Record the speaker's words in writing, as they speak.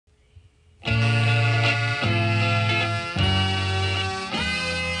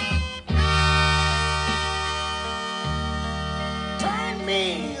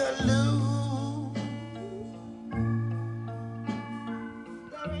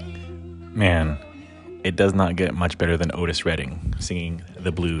Man, it does not get much better than Otis Redding singing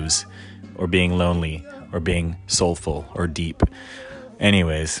the blues, or being lonely, or being soulful, or deep.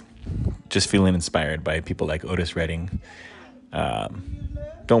 Anyways, just feeling inspired by people like Otis Redding.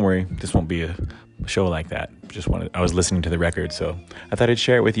 Don't worry, this won't be a show like that. I was listening to the record, so I thought I'd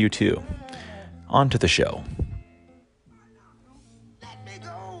share it with you too. On to the show. Let me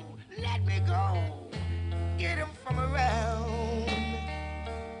go, let me go, get him from around.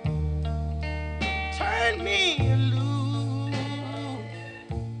 Turn me loose.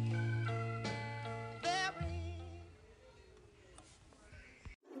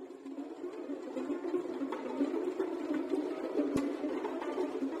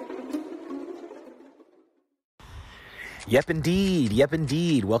 Yep, indeed. Yep,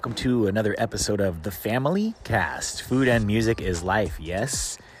 indeed. Welcome to another episode of The Family Cast. Food and music is life,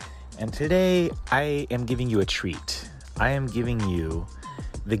 yes? And today, I am giving you a treat. I am giving you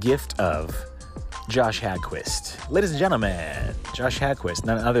the gift of Josh Hagquist. Ladies and gentlemen, Josh Hagquist,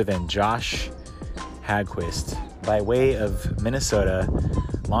 none other than Josh Hagquist, by way of Minnesota,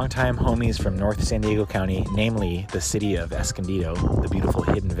 longtime homies from North San Diego County, namely the city of Escondido, the beautiful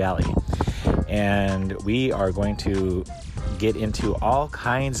Hidden Valley. And we are going to get into all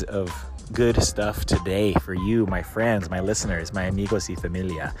kinds of good stuff today for you, my friends, my listeners, my amigos y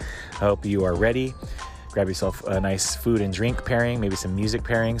familia. I hope you are ready. Grab yourself a nice food and drink pairing, maybe some music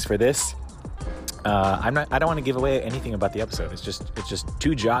pairings for this. I don't want to give away anything about the episode. It's just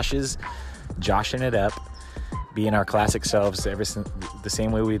two Joshes joshing it up, being our classic selves ever since, the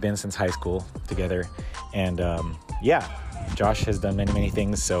same way we've been since high school together. And Josh has done many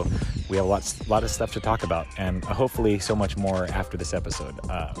things, so we have a lot of stuff to talk about, and hopefully so much more after this episode.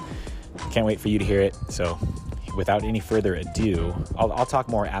 Can't wait for you to hear it. So without any further ado, I'll talk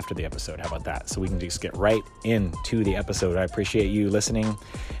more after the episode. How about that? So we can just get right into the episode. I appreciate you listening,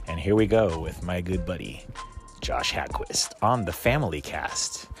 and here we go with my good buddy Josh Hagquist on the Family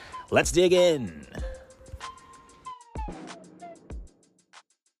Cast. Let's dig in.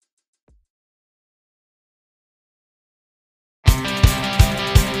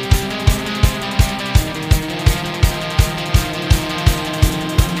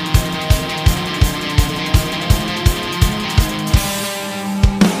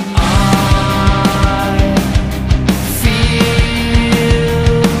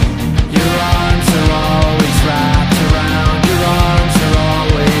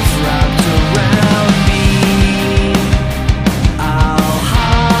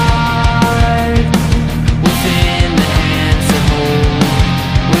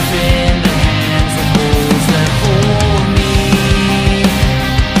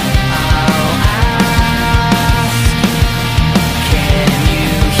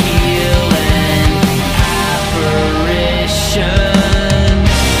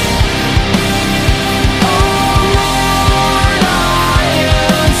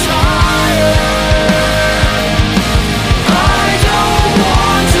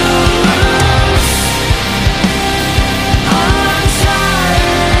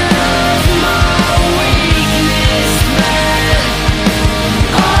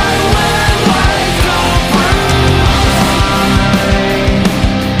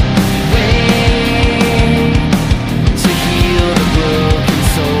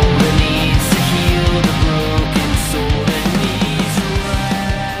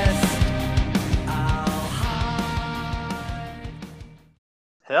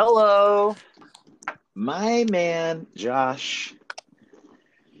 Hello. My man, Josh.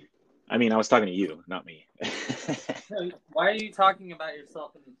 I mean, I was talking to you, not me. Why are you talking about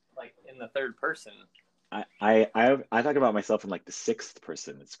yourself in the third person? I talk about myself in like the sixth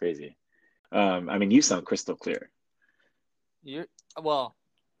person. It's crazy. I mean, you sound crystal clear.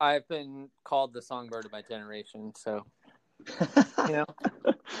 I've been called the songbird of my generation, so you know.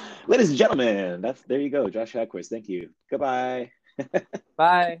 Ladies and gentlemen, there you go, Josh Hagquist. Thank you. Goodbye.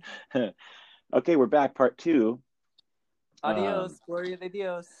 Bye. Okay, we're back, part two. Adios, gloria de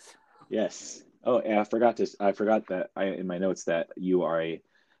Dios. Yes. Oh, and I forgot that in my notes that you are a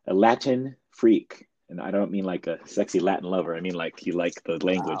Latin freak, and I don't mean like a sexy Latin lover. I mean like you like the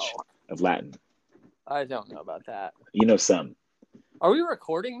language of Latin. I don't know about that. You know some. Are we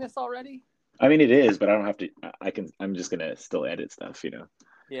recording this already? I mean, it is, but I don't have to. I'm just gonna still edit stuff, you know.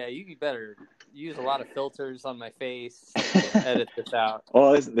 Yeah, you better use a lot of filters on my face. Edit this out.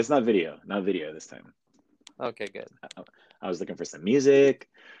 Well, it's not video this time. Okay, good. I was looking for some music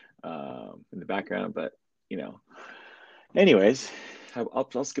in the background, but you know. Anyways,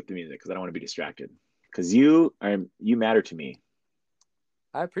 I'll skip the music because I don't want to be distracted. Because you matter to me.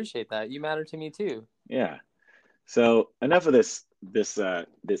 I appreciate that. You matter to me too. Yeah. So enough of this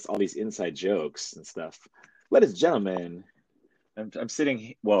all these inside jokes and stuff. Ladies and gentlemen, I'm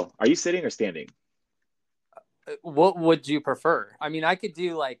sitting. Well, are you sitting or standing? What would you prefer? I mean, I could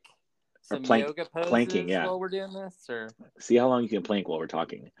do like Or some yoga planking? poses Yeah. while we're doing this, or See how long you can plank while we're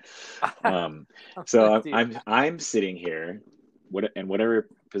talking. Um, so dude. I'm sitting here, whatever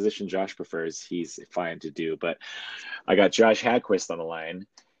position Josh prefers, he's fine to do. But I got Josh Hagquist on the line,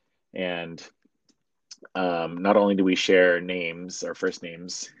 and not only do we share names, our first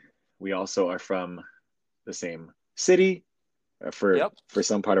names, we also are from the same city Yep, for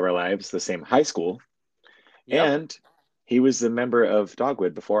some part of our lives, the same high school, yep, and he was a member of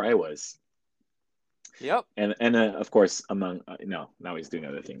Dogwood before I was. yep. And of course, among no, now he's doing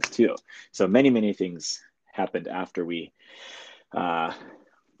other things too. So many things happened after we uh,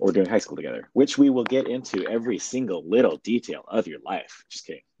 were doing high school together, which we will get into every single little detail of your life. Just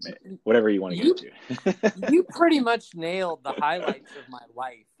kidding, whatever you want to You get into. you pretty much nailed the highlights of my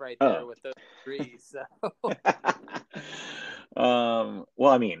life right there Oh. with those three. So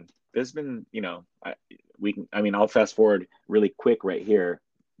Well, I mean, there's been, I mean, I'll fast forward really quick right here.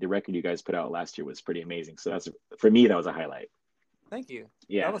 The record you guys put out last year was pretty amazing. So that's, for me, that was a highlight. thank you.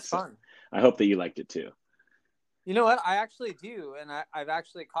 Yeah. That was So fun. I hope that you liked it too. You know what? I actually do, and I've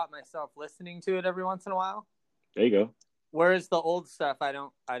actually caught myself listening to it every once in a while. There you go. Whereas the old stuff, I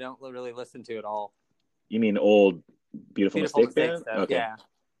don't really listen to at all. You mean old Beautiful Mistake Mistake Band? stuff. Okay. Yeah.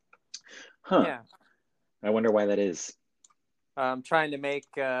 Huh. Yeah. I wonder why that is. I'm trying to make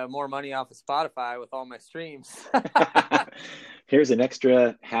more money off of Spotify with all my streams. Here's an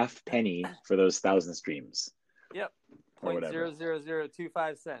extra half penny for those 1,000 streams. Yep. Or whatever.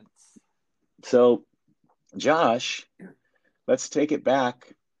 0.00025 cents. So, Josh, let's take it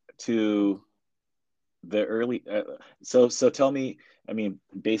back to the early. So tell me, I mean,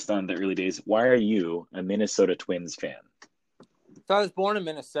 based on the early days, why are you a Minnesota Twins fan? So I was born in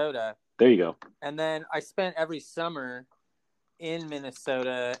Minnesota. There you go. And then I spent every summer in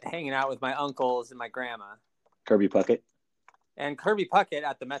Minnesota hanging out with my uncles and my grandma. Kirby Puckett? And Kirby Puckett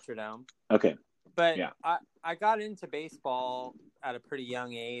at the Metrodome. Okay. But yeah. I got into baseball at a pretty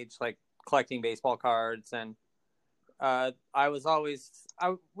young age, like collecting baseball cards. And I was always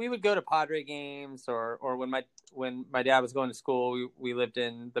we would go to Padre games or when my dad was going to school, we lived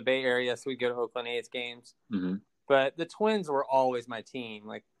in the Bay Area, so we'd go to Oakland A's games. Mm-hmm. But the Twins were always my team,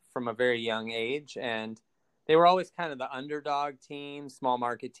 like from a very young age, and they were always kind of the underdog team, small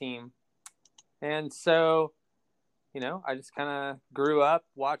market team. And so, I just kind of grew up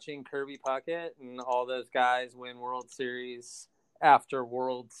watching Kirby Puckett and all those guys win World Series after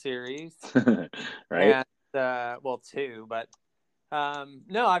World Series. Right. And, well, two, but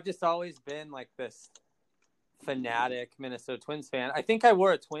no, I've just always been like this fanatic Minnesota Twins fan. I think I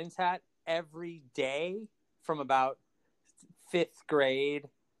wore a Twins hat every day from about 5th grade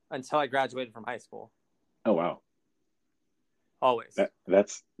until I graduated from high school. Oh wow! Always.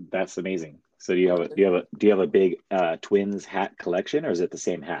 That's amazing. So do you have a big Twins hat collection, or is it the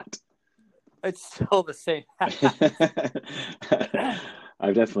same hat? It's still the same hat.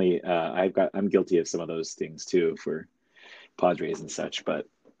 I've definitely I'm guilty of some of those things too for Padres and such, but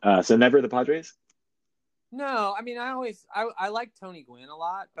so never the Padres? No, I mean I liked Tony Gwynn a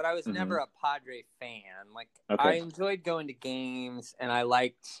lot, but I was never a Padre fan. Like I enjoyed going to games, and I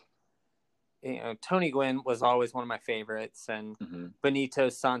liked Tony Gwynn was always one of my favorites, and Benito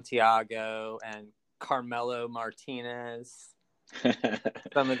Santiago and Carmelo Martinez,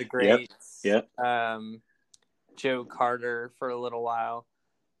 some of the greats. Yep. Joe Carter for a little while,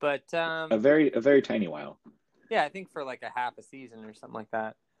 but a very tiny while. Yeah, I think for like a half a season or something like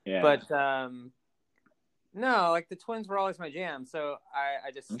that. Yeah. But no, like the Twins were always my jam, so I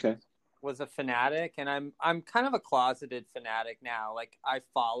just was a fanatic, and I'm kind of a closeted fanatic now. Like I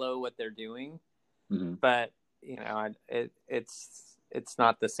follow what they're doing, but it's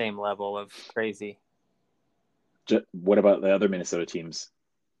not the same level of crazy. What about the other Minnesota teams,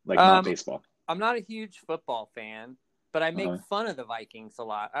 like not baseball? I'm not a huge football fan, but I make fun of the Vikings a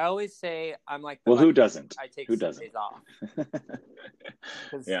lot. I always say I'm like, well, who doesn't? I take who some doesn't? days off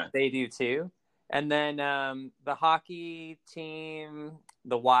because they do too. And then the hockey team,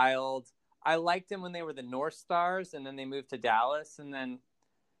 the Wild, I liked them when they were the North Stars, and then they moved to Dallas. And then,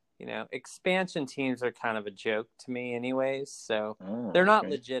 expansion teams are kind of a joke to me anyways. So they're not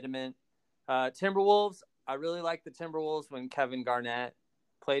legitimate. Timberwolves, I really liked the Timberwolves when Kevin Garnett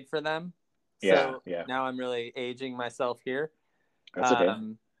played for them. So now I'm really aging myself here. That's okay.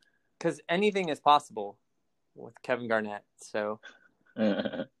 Because anything is possible with Kevin Garnett. So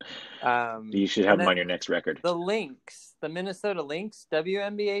You should have And them then on your next record. the Lynx, the Minnesota Lynx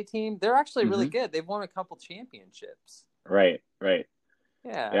WNBA team, they're actually really good. They've won a couple championships. Right.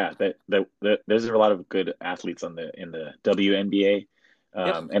 Yeah. There's a lot of good athletes in the WNBA.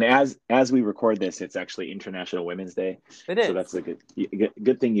 Yep. And as we record this, it's actually International Women's Day. It is. So that's a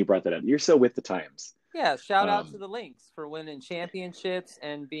good thing you brought that up. You're so with the times. Yeah, shout out to the Lynx for winning championships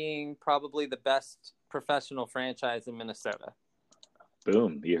and being probably the best professional franchise in Minnesota.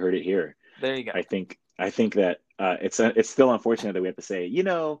 Boom, you heard it here. There you go. I think that it's still unfortunate that we have to say,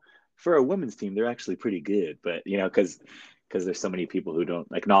 for a women's team, they're actually pretty good, but because there's so many people who don't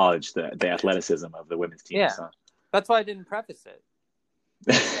acknowledge the athleticism of the women's team. Yeah, so. That's why I didn't preface it.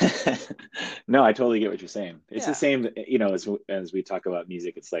 No, I totally get what you're saying. It's the same, as we talk about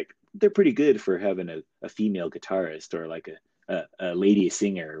music, it's like they're pretty good for having a female guitarist or like a lady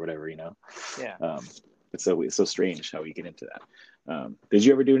singer or whatever, Yeah. It's so strange how we get into that. Did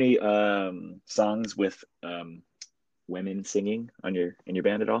you ever do any songs with women singing in your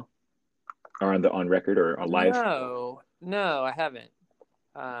band at all, or on record or on live? No, I haven't.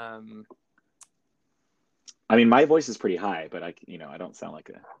 I mean, my voice is pretty high, but I don't sound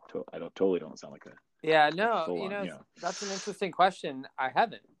like I totally don't sound like a. Yeah, no, that's an interesting question. I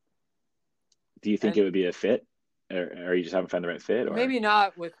haven't. Do you think it would be a fit, or you just haven't found the right fit? Or maybe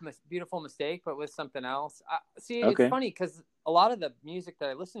not with Beautiful Mistake, but with something else. It's funny because a lot of the music that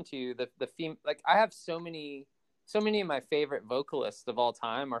I listen to, the female, I have so many of my favorite vocalists of all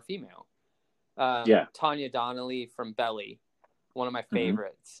time are female. Tanya Donnelly from Belly, one of my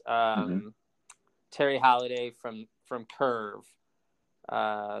favorites. Terry Halliday from Curve,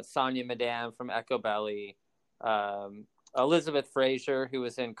 Sonia Madame from Echo Belly, Elizabeth Fraser, who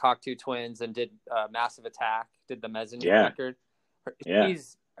was in Cocteau Twins and did Massive Attack, did the Mezzanine record.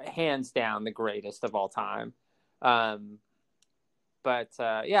 She's hands down the greatest of all time. I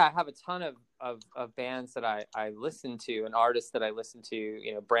have a ton of bands that I listen to, and artists that I listen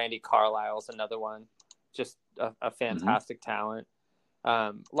to. Brandy Carlisle's another one, just a fantastic talent.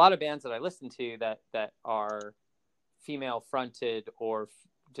 A lot of bands that I listen to that are female fronted or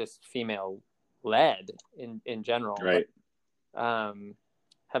just female led in general, right?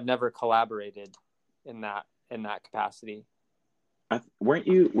 Have never collaborated in that capacity. Were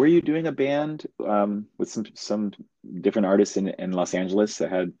you doing a band with some different artists in Los Angeles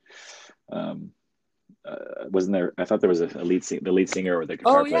that had wasn't there? I thought there was the lead singer or the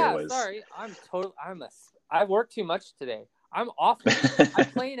guitar player was. Sorry, I worked too much today. I'm awful. I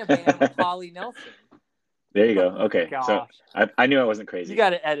play in a band with Holly Nelson. There you go. Okay. Gosh. So I knew I wasn't crazy. You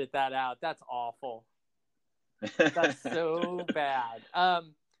got to edit that out. That's awful. That's so bad. I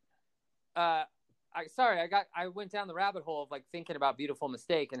went down the rabbit hole of thinking about Beautiful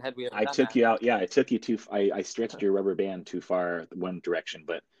Mistake, and had we ever I took you out. Yeah, I took you too. I stretched your rubber band too far one direction,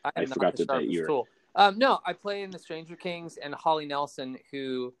 but I forgot that you were. No, I play in the Stranger Kings, and Holly Nelson,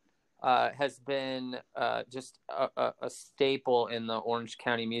 who has been just a staple in the Orange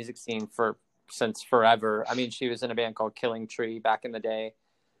County music scene since forever. I mean, she was in a band called Killing Tree back in the day.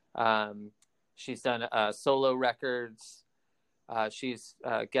 She's done solo records. She's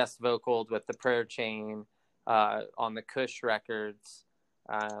guest vocaled with the Prayer Chain on the Kush records.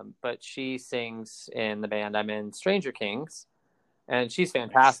 But she sings in the band I'm in, Stranger Kings, and she's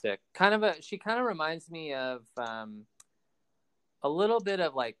fantastic. She kind of reminds me of a little bit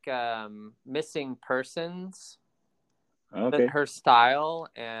of Missing Persons. Okay. Her style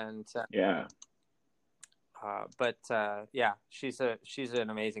and she's an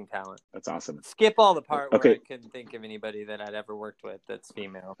amazing talent. That's awesome. Skip all the part where I couldn't think of anybody that I'd ever worked with that's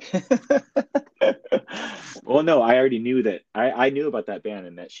female. Well, no, I already knew that. I knew about that band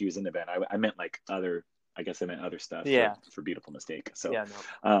and that she was in the band. I meant other. I guess I meant other stuff. Yeah. For Beautiful Mistake. So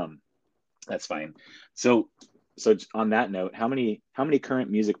that's fine. So on that note, how many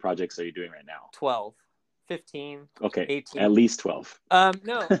current music projects are you doing right now? 12, 15, okay, 18. At least 12.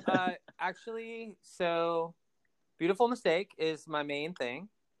 No, actually, so Beautiful Mistake is my main thing.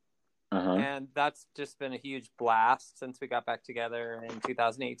 And that's just been a huge blast since we got back together in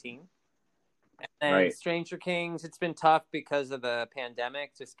 2018. And then Stranger Kings, it's been tough because of the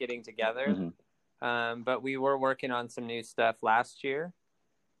pandemic, just getting together. But we were working on some new stuff last year.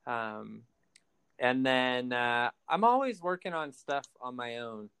 And then I'm always working on stuff on my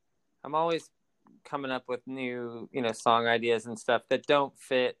own. I'm always coming up with new, song ideas and stuff that don't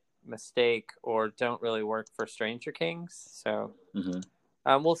fit Mistake or don't really work for Stranger Kings. So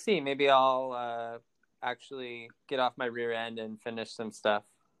we'll see. Maybe I'll actually get off my rear end and finish some stuff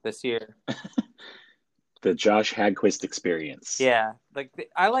this year. The Josh Hagquist experience. Yeah.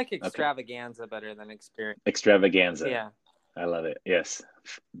 I like extravaganza better than experience. Extravaganza. Yeah. I love it. Yes.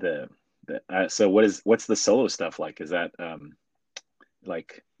 So what's the solo stuff like? Is that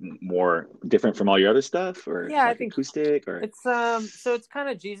like more different from all your other stuff, or Yeah, I like think acoustic, or? it's so it's kind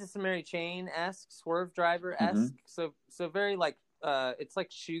of Jesus and Mary Chain-esque, Swerve Driver-esque. Hmm. So very like it's like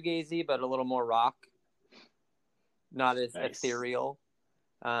shoegazy but a little more rock, not as Nice. ethereal.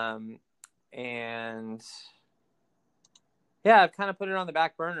 And yeah, I've kind of put it on the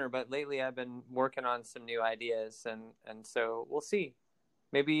back burner, but lately I've been working on some new ideas, and so we'll see.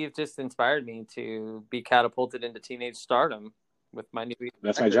 Maybe you've just inspired me to be catapulted into teenage stardom with my new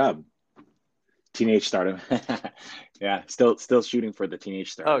That's my record. job. Teenage stardom. Yeah, still shooting for the teenage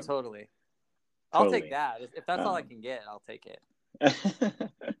Oh, stardom. totally. I'll take Totally. that. If that's all I Um, can get, I'll take it.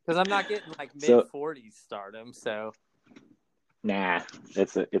 Because I'm not getting like mid so 40s stardom, so nah,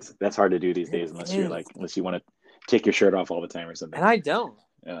 that's hard to do these it days unless is. unless you want to take your shirt off all the time or And something. I don't.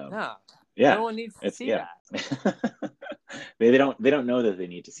 Um, No, no yeah, one needs to it's see yeah. that. They don't know that they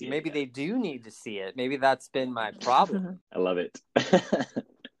need to see it Maybe yet. they do need to see it. Maybe that's been my problem. I love it.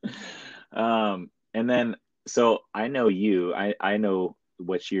 And then so I know you. I know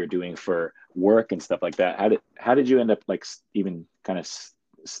what you're doing for work and stuff like that. How did you end up like even kind of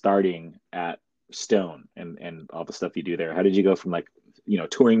starting at Stone and all the stuff you do there? How did you go from like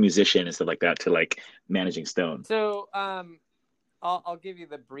touring musician and stuff like that to like managing Stone? So, I'll give you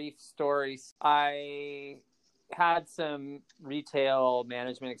the brief stories. I had some retail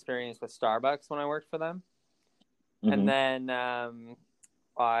management experience with Starbucks when I worked for them. And Hmm. then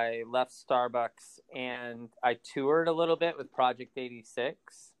I left Starbucks and I toured a little bit with Project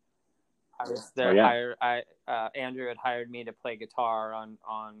 86. I was Oh there. yeah. Andrew had hired me to play guitar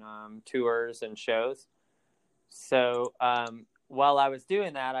on tours and shows. So while I was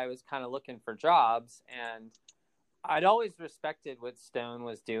doing that, I was kind of looking for jobs, and I'd always respected what Stone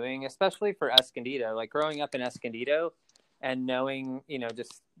was doing, especially for Escondido. Like growing up in Escondido and knowing,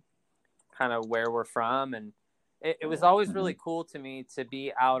 just kind of where we're from. And it was always Hmm. really cool to me to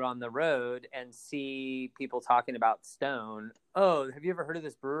be out on the road and see people talking about Stone. Oh, have you ever heard of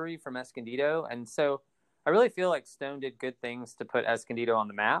this brewery from Escondido? And so I really feel like Stone did good things to put Escondido on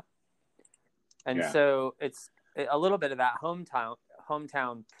the map. And Yeah. so it's a little bit of that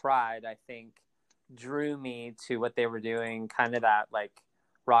hometown pride, I think, drew me to what they were doing, kind of that like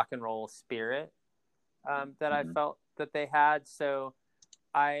rock and roll spirit that I Hmm. felt that they had. So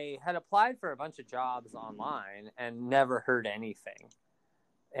I had applied for a bunch of jobs online and never heard anything.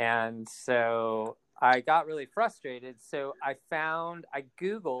 And so I got really frustrated. So I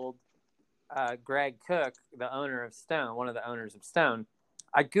Googled Greg Cook, the owner of Stone, one of the owners of Stone.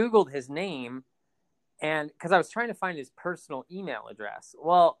 I Googled his name, and because I was trying to find his personal email address.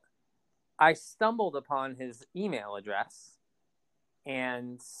 Well, I stumbled upon his email address.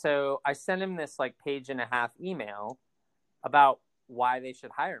 And so I sent him this like page and a half email about why they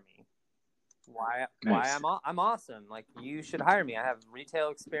should hire me. Why Nice. I'm awesome. Like you should hire me. I have retail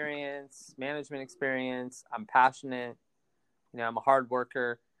experience, management experience. I'm passionate. I'm a hard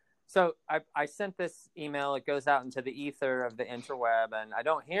worker. So I sent this email. It goes out into the ether of the interweb, and I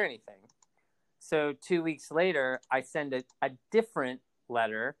don't hear anything. So 2 weeks later, I send a different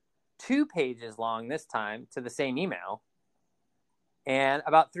letter, 2 pages long this time, to the same email. And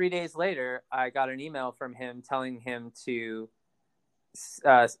about 3 days later, I got an email from him telling him to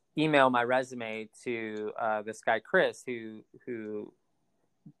email my resume to this guy Chris, who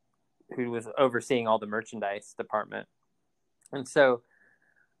was overseeing all the merchandise department. And so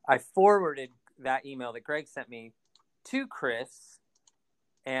I forwarded that email that Greg sent me to Chris,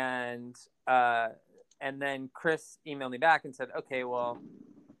 and then Chris emailed me back and said, "Okay, well,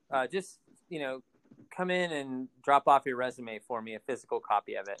 just come in and drop off your resume for me, a physical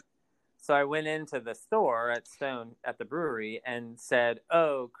copy of it." So I went into the store at Stone at the brewery and said,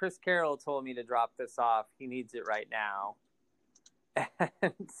 "Oh, Chris Carroll told me to drop this off. He needs it right now."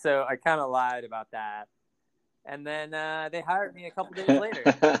 And so I kind of lied about that. And then they hired me a couple days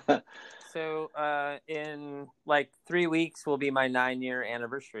later. So in like 3 weeks will be my 9-year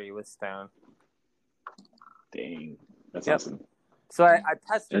anniversary with Stone. Dang, that's Yep. awesome. So I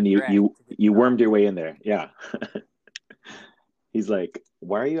pestered And you Greg you to get you the job. wormed your way in there. Yeah. He's like,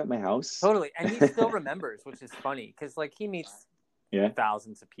 "Why are you at my house?" Totally. And he still remembers, which is funny because like he meets Yeah.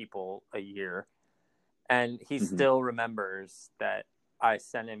 thousands of people a year, and he Hmm. still remembers that I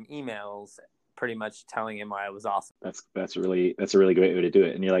sent him emails pretty much telling him I was awesome. That's a really great way to do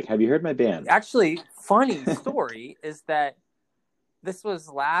it. And you're like, "Have you heard my band?" Actually, funny story is that this was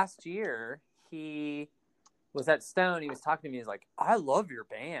last year. He was at Stone. He was talking to me. He's like, "I love your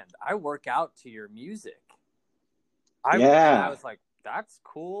band. I work out to your music." And I Yeah. was like, "That's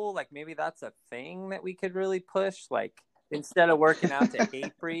cool. Like maybe that's a thing that we could really push." Like instead of working out to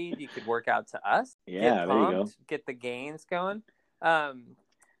Hatebreed, you could work out to us. Yeah, get pumped, there you go. Get the gains going.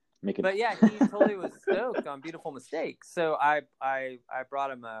 But yeah, he totally was stoked on Beautiful Mistake. So I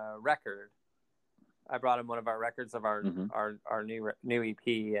brought him a record. I brought him one of our records of our new EP,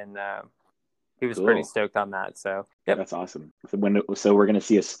 and he was pretty stoked on that. So yep. That's awesome. So we're gonna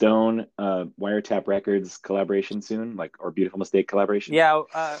see a Stone Wiretap Records collaboration soon, or Beautiful Mistake collaboration. Yeah,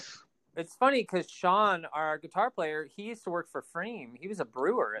 it's funny because Sean, our guitar player, he used to work for Frame. He was a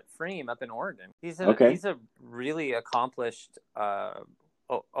brewer at Frame up in Oregon. He's a really accomplished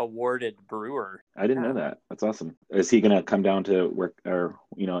awarded brewer. I didn't know that. That's awesome. Is he gonna come down to work or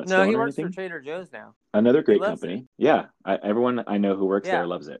at No, he or works anything? for Trader Joe's now. Another great company. It. Yeah, everyone I know who works there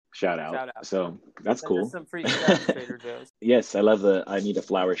loves it. Shout out. So that's cool. Some free stuff, Trader Joe's. Yes, I love I need a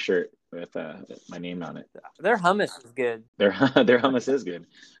flower shirt with my name on it. Their hummus is good. Their hummus is good.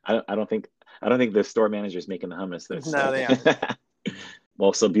 I don't think the store manager's making the hummus though. No, they aren't.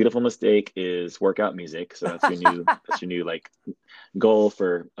 Well, so Beautiful Mistake is workout music. So that's your new goal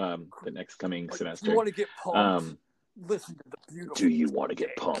for the next coming semester. You want to get pumped? Listen to the Beautiful. Do you want to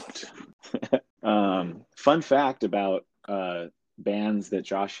get pumped? Fun fact about bands that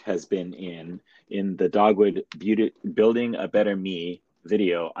Josh has been in the Dogwood Building a Better Me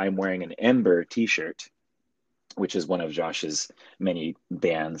video, I'm wearing an Ember t-shirt, which is one of Josh's many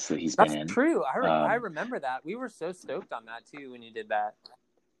bands that he's been in. That's true. I remember that. We were so stoked on that too when you did that.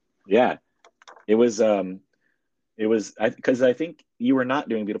 Yeah. It was because I think you were not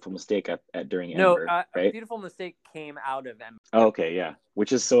doing Beautiful Mistake during Ember, right? Beautiful Mistake came out of Ember. Oh, okay, yeah.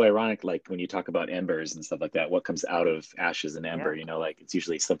 Which is so ironic, when you talk about embers and stuff like that, what comes out of ashes and ember, it's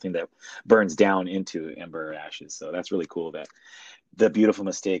usually something that burns down into ember or ashes. So that's really cool that the Beautiful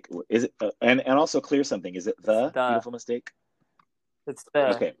Mistake is it, and also clear something. Is it the Beautiful Mistake? It's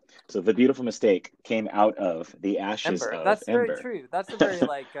the okay. So the Beautiful Mistake came out of the ashes Ember. of That's Ember. Very true. That's a very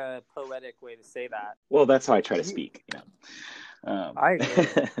poetic way to say that. Well, that's how I try to speak. I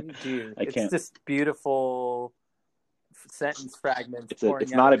agree. You do. It's just beautiful sentence fragments.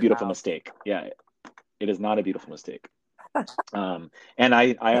 It's not a beautiful mistake. Yeah, it is not a beautiful mistake. And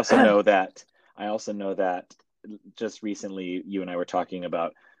I also know that just recently you and I were talking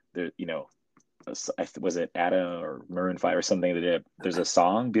about was it Ada or Maroon 5 or something there's a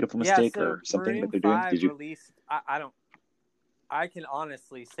song Beautiful Mistake or something Maroon that they're doing. Did you release? I can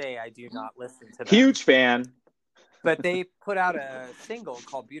honestly say I do not listen to them. Huge fan. But they put out a single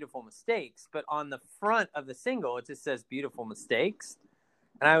called Beautiful Mistakes, but on the front of the single it just says Beautiful Mistakes.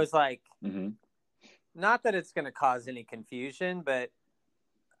 And I was like, not that it's going to cause any confusion, but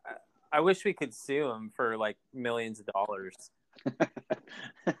I wish we could sue them for millions of dollars.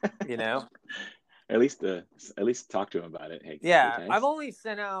 At least talk to him about it. Hey, yeah, hey, I've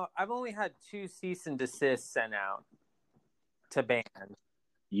only had 2 cease and desist sent out to bands.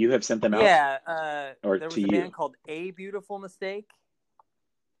 You have sent them out? Yeah, or there was to a you? band called A Beautiful Mistake.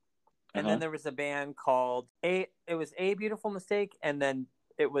 And then there was a band called it was A Beautiful Mistake, and then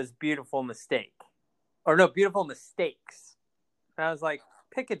it was Beautiful Mistake. Or no, Beautiful Mistakes. And I was like,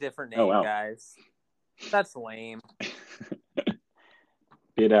 pick a different name, guys. That's lame.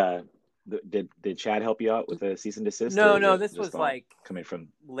 Did Chad help you out with a cease and desist? No, this was coming from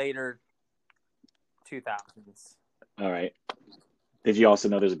later 2000s. All right. Did you also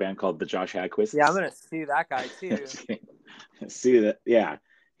know there's a band called the Josh Hagquist? Yeah, I'm gonna sue that guy too. Sue that? Yeah,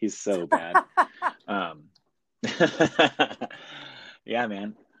 he's so bad. Yeah,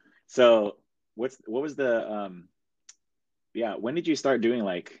 man. So what was the when did you start doing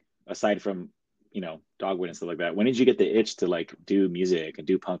aside from Dogwood and stuff like that? When did you get the itch to do music and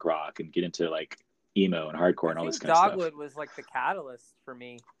do punk rock and get into emo and hardcore and all this kind of stuff? Dogwood was the catalyst for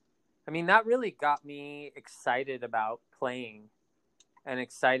me. I mean, that really got me excited about playing and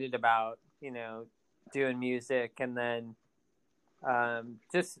excited about doing music. And then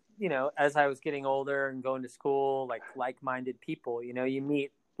just as I was getting older and going to school, like-minded people, you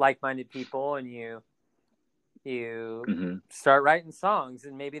meet like-minded people and you start writing songs,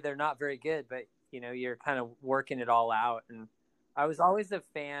 and maybe they're not very good, but you're kind of working it all out. And I was always a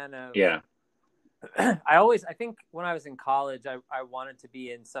fan of I think when I was in college I wanted to be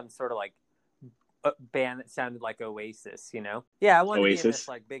in some sort of a band that sounded like Oasis. I wanted to be in this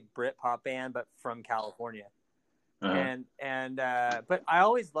big Britpop band but from California. And but I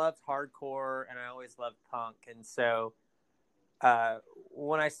always loved hardcore and I always loved punk. And so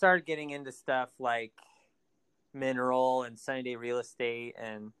when I started getting into stuff like Mineral and Sunny Day Real Estate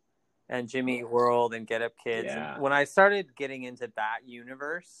and Jimmy Eat World and Get Up Kids, and when I started getting into that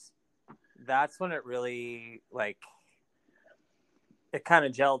universe, that's when it really it kind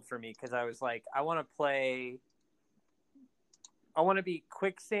of gelled for me, because I was like, I want to play want to be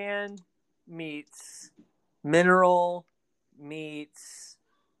quicksand meets mineral meets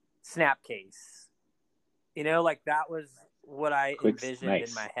snapcase. You know, like that was what I envisioned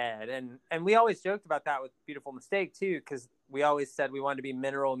in my head. And we always joked about that with Beautiful Mistake too, because we always said we wanted to be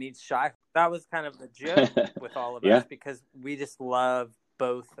mineral meets shy. That was kind of the joke with all of us, because we just love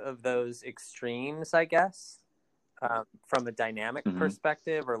both of those extremes, I guess, from a dynamic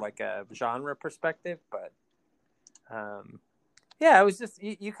perspective or like a genre perspective. But it was just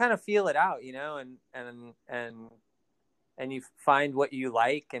you kind of feel it out, you know, and you find what you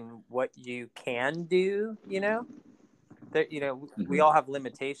like and what you can do, you know. That, you know, we all have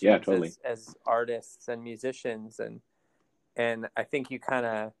limitations as artists and musicians, and I think you kind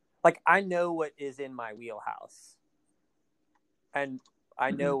of like, I know what is in my wheelhouse, and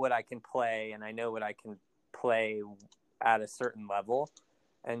I know what I can play, and I know what I can play at a certain level,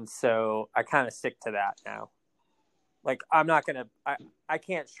 and so I kind of stick to that now. Like, I'm not gonna, I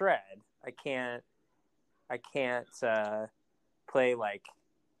can't shred, I can't play like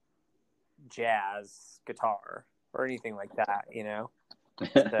jazz guitar or anything like that, you know.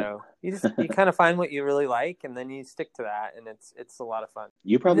 So you kind of find what you really like, and then you stick to that, and it's a lot of fun.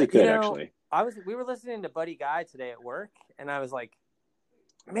 You probably could, actually. We were listening to Buddy Guy today at work, and I was like,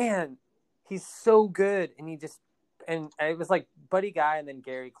 man, he's so good, and it was like Buddy Guy and then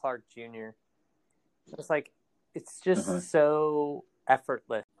Gary Clark Jr. It's like, it's just so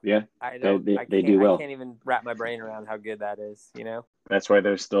effortless. Yeah, they do well. I can't even wrap my brain around how good that is, you know. That's why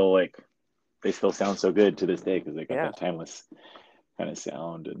they're still like, they still sound so good to this day, because they got that timeless kind of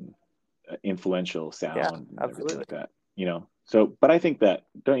sound and influential sound and everything like that, you know. So, but I think that,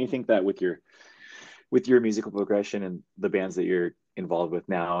 don't you think that with your musical progression and the bands that you're involved with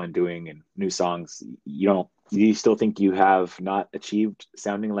now and doing and new songs, you still think you have not achieved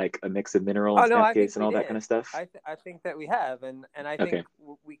sounding like a mix of mineral and snapcase and all that kind of stuff? I think that we have, and I think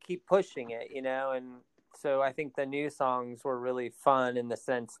we keep pushing it, you know. And so I think the new songs were really fun in the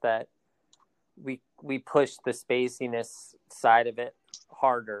sense that we pushed the spaciness side of it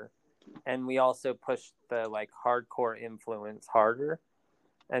harder, and we also pushed the like hardcore influence harder.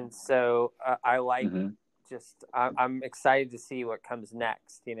 And so I like I'm excited to see what comes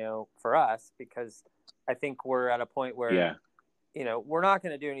next, you know, for us, because I think we're at a point where you know, we're not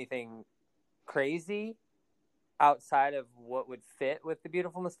going to do anything crazy outside of what would fit with the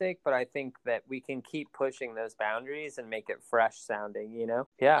Beautiful Mistake, but I think that we can keep pushing those boundaries and make it fresh sounding, you know?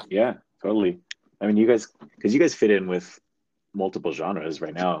 Yeah, totally. I mean, you guys fit in with multiple genres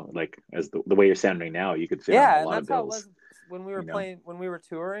right now, like as the way you're sounding now, you could fit on a lot of bills. Yeah, and that's how it was when we were playing, when we were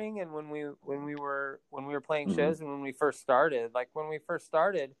touring, and when we were playing shows, and when we first started. Like, when we first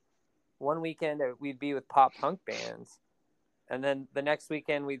started, one weekend we'd be with pop punk bands, and then the next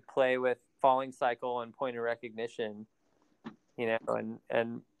weekend we'd play with Falling Cycle and Point of Recognition, you know,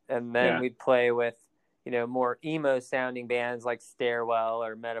 and then we'd play with, you know, more emo sounding bands like Stairwell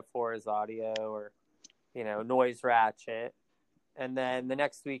or Metaphors Audio or, you know, Noise Ratchet. And then the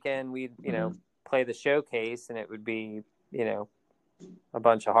next weekend we'd, you know, play the Showcase, and it would be, you know, a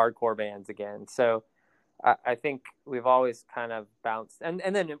bunch of hardcore bands again. So I think we've always kind of bounced. And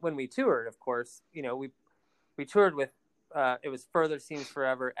then when we toured, of course, you know, we toured with, it was Further Seems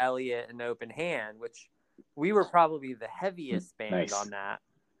Forever, Elliot, and Open Hand, which we were probably the heaviest band on that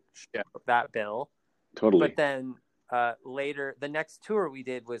show, that bill. Totally. But then later, the next tour we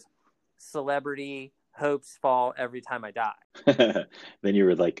did was Celebrity, Hopes Fall, Every Time I Die. Then you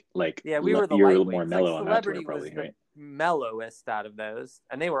were like yeah, we were the you were a little more mellow on that tour, probably, right? Mellowest out of those,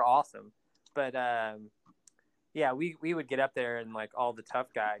 and they were awesome. But yeah, we would get up there, and like all the tough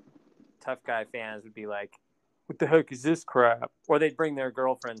guy fans would be like, what the heck is this crap? Or they'd bring their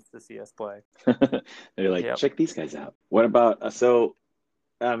girlfriends to see us play. They're like, check these guys out. What about so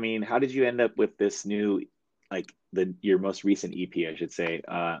I mean, how did you end up with this new, like your most recent EP, I should say?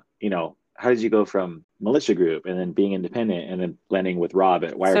 You know, how did you go from Militia Group and then being independent and then blending with Rob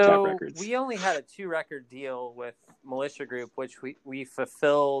at Wiretap Records? We only had a 2-record deal with Militia Group, which we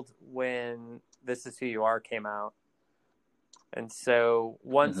fulfilled when This Is Who You Are came out. And so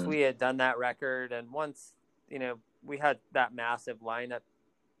once we had done that record, and once, you know, we had that massive lineup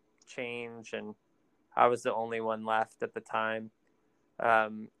change, and I was the only one left at the time.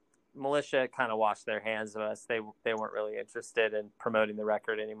 Militia kind of washed their hands of us. They weren't really interested in promoting the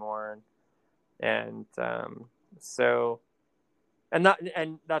record anymore, and that's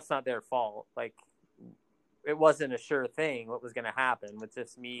not their fault. Like, it wasn't a sure thing what was going to happen with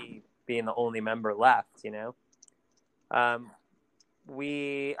just me being the only member left, you know. I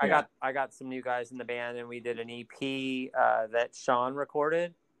got some new guys in the band, and we did an EP that Jumbo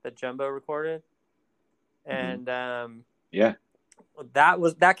recorded, and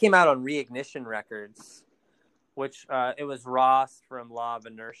that came out on Reignition Records, which it was Ross from Law of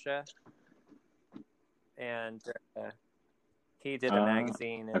Inertia, and he did a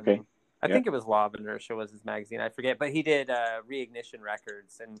magazine. And okay. I think it was Law of Inertia was his magazine. I forget, but he did Reignition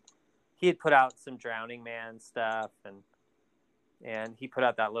Records, and he had put out some Drowning Man stuff, and he put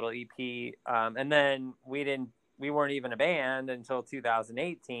out that little EP. And then we weren't even a band until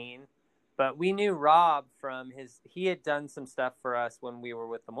 2018, but we knew Rob from he had done some stuff for us when we were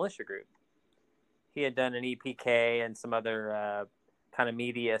with the Militia Group. He had done an EPK and some other kind of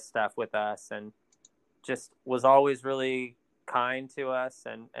media stuff with us, and just was always really kind to us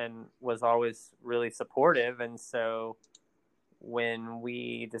and was always really supportive. And so when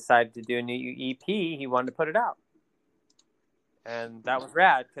we decided to do a new EP, he wanted to put it out. And that was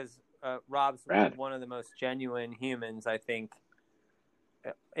rad, because Rob's one of the most genuine humans, I think,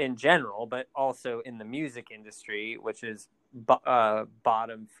 in general, but also in the music industry, which is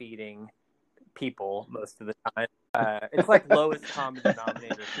bottom feeding people most of the time. It's like lowest common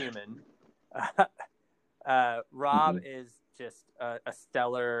denominator human. Rob is just a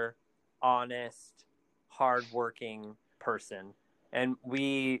stellar, honest, hardworking person, and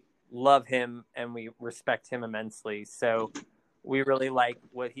we love him and we respect him immensely. So we really like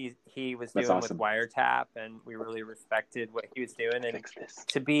what he was doing with Wiretap, and we really respected what he was doing. And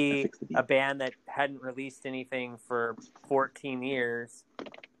to be a band that hadn't released anything for 14 years,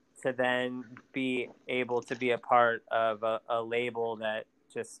 to then be able to be a part of a label that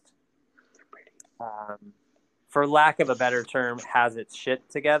just, for lack of a better term, has its shit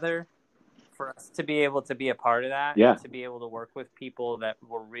together. For us to be able to be a part of that, to be able to work with people that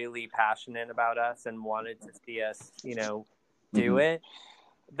were really passionate about us and wanted to see us, do it,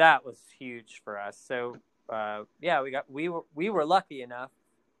 that was huge for us. So we were lucky enough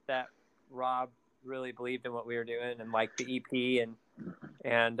that Rob really believed in what we were doing and liked the EP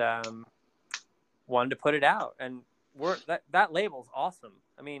and wanted to put it out. And that label's awesome.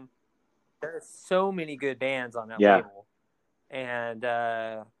 I mean, there's so many good bands on that label, and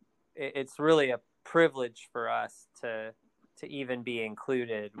it's really a privilege for us to even be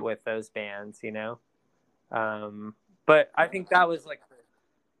included with those bands, But I think that was like,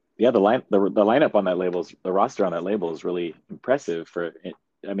 the lineup on that the roster on that label is really impressive.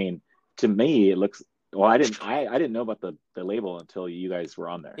 I mean, to me, it looks. Well, I didn't know about the label until you guys were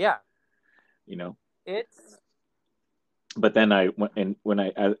on there. Yeah. It's. But then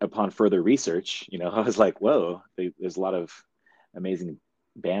upon further research, I was like, whoa, there's a lot of amazing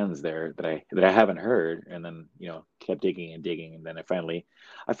bands there that I haven't heard, and then kept digging and digging, and then I finally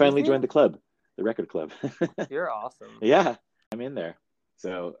joined the club, the record club. You're awesome. Yeah, I'm in there.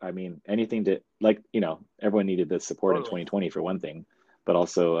 So I mean, anything to everyone needed the support in 2020 for one thing, but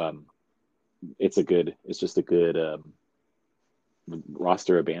also it's just a good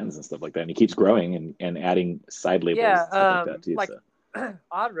roster of bands and stuff like that, and he keeps growing and adding side labels and stuff like that too. So.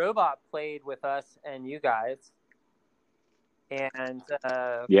 Odd Robot played with us and you guys, and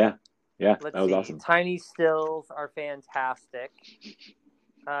that was awesome. Tiny Stills are fantastic.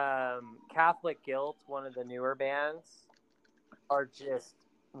 Catholic Guilt, one of the newer bands, are just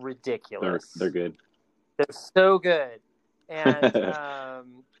ridiculous. They're good. They're so good. And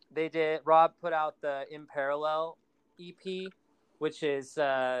Rob put out the In Parallel EP, which is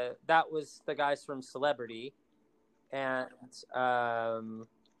that was the guys from Celebrity, and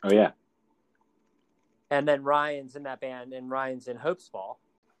and then Ryan's in that band, and Ryan's in Hopesfall.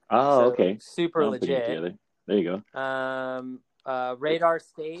 Oh, okay. Super legit. There you go. Radar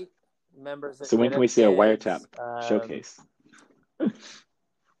State members. So when can we see a Wiretap showcase?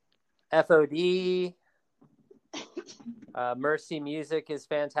 FOD. Mercy Music is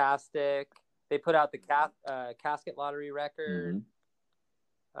fantastic. They put out the Casket Lottery record.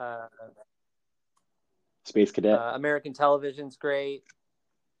 Space Cadet. American Television's great.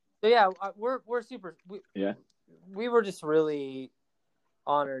 So yeah, we're super. We were just really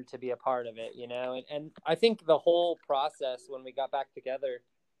honored to be a part of it, and I think the whole process when we got back together,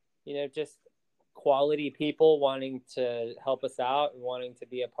 just quality people wanting to help us out and wanting to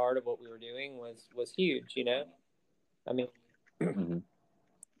be a part of what we were doing was huge. I mean,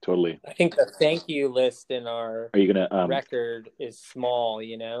 totally. I think the thank you list in our record is small.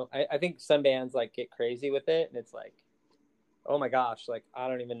 I think some bands get crazy with it, and it's like, oh my gosh, I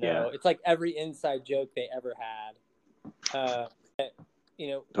don't even know. Yeah. It's like every inside joke they ever had.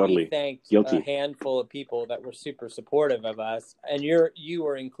 Totally. We thanked a handful of people that were super supportive of us, and you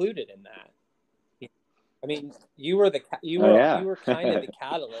were included in that. I mean, you were you were kind of the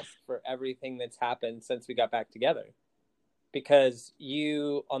catalyst for everything that's happened since we got back together, because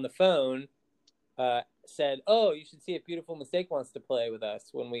you on the phone said, "Oh, you should see if Beautiful Mistake wants to play with us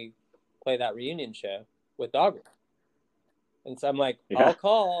when we play that reunion show with Dogwood." And so I'm like, I'll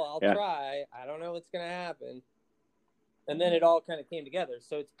call, I'll try. I don't know what's going to happen. And then it all kind of came together.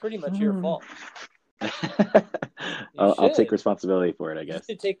 So it's pretty much your fault. I'll take responsibility for it, I guess.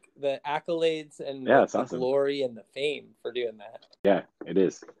 You should take the accolades and the awesome. Glory and the fame for doing that. Yeah, it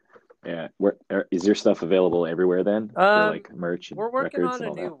is. Yeah. Is your stuff available everywhere then? For like merch and we're working records on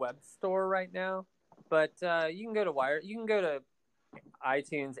a new web store right now, but you can go to you can go to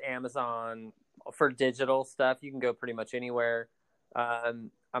iTunes, Amazon for digital stuff. You can go pretty much anywhere.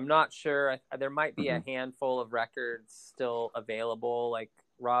 I'm not sure. There might be a handful of records still available. Like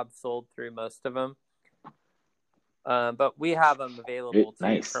Rob sold through most of them. But we have them available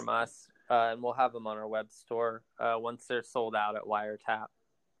too from us, and we'll have them on our web store once they're sold out at Wiretap.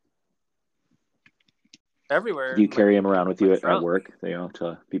 Everywhere. Do you carry them around with you at work? You know,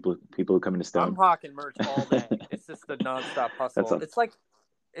 to people who come into Stone. I'm hawking merch all day. It's just a nonstop hustle.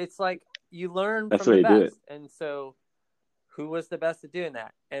 It's like you learn from the best. And so, who was the best at doing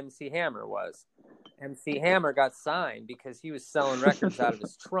that? MC Hammer was. MC Hammer got signed because he was selling records out of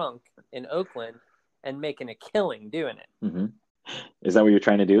his trunk in Oakland and making a killing doing it. Mm-hmm. Is that what you're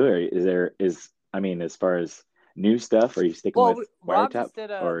trying to do, or as far as new stuff, are you sticking with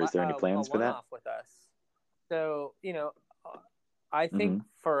Wiretap, or is there any plans for that? With us. So, I think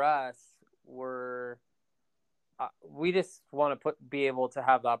for us, we just want to be able to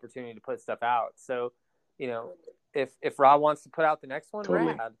have the opportunity to put stuff out. So, if Rob wants to put out the next one,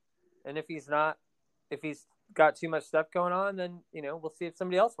 rad. And if he's got too much stuff going on, then, we'll see if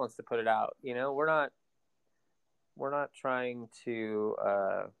somebody else wants to put it out. We're not trying to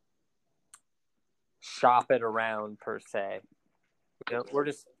shop it around per se. We're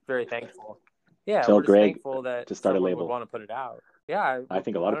just very thankful. Yeah, Tell we're just Greg thankful that to start a label. Would want to put it out. Yeah, I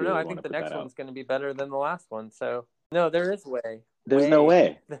think a lot of people. I think the next one's going to be better than the last one. So no, there is way. There's no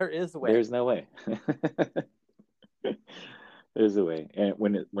way. There is way. There's no way. There's a way, and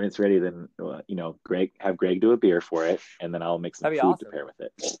when it's ready, then have Greg do a beer for it, and then I'll make some food to pair with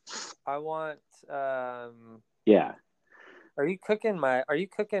it. I want. Yeah. Are you cooking?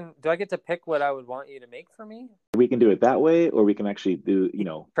 Do I get to pick what I would want you to make for me? We can do it that way, or we can actually do,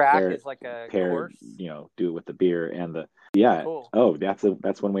 is like a course. Do it with the beer and the Cool. Oh,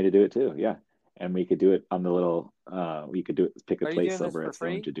 that's one way to do it too. Yeah, and we could do it on the little. We could pick a place over at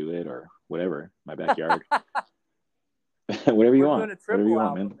Stone to do it, or whatever. My backyard. Whatever you want. Whatever you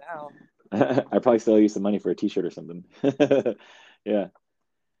want, man. Now. I probably still owe you some money for a T-shirt or something. Yeah.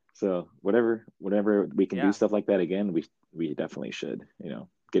 So whatever we can do stuff like that again, we definitely should,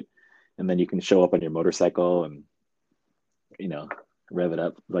 get, and then you can show up on your motorcycle and, rev it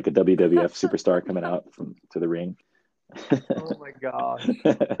up like a WWF superstar coming out to the ring. Oh my gosh.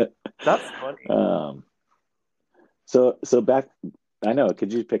 That's funny. So back, I know,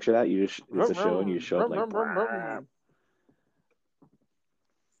 could you picture that? It's a show and you show up like,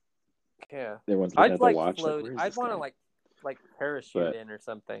 yeah. Everyone's looking at the watch. I'd want to like parachute in or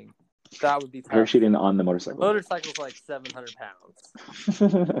something. That would be tough. Parachute in on the motorcycle. The motorcycle's like 700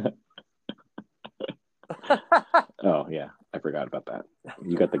 pounds. Oh yeah, I forgot about that.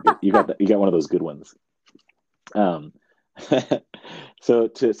 You got one of those good ones. So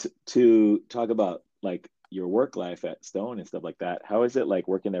to talk about like your work life at Stone and stuff like that, how is it like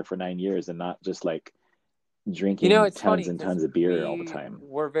working there for 9 years and not just like drinking tons and tons of beer all the time?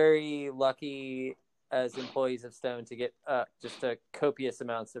 We're very lucky as employees of Stone to get just a copious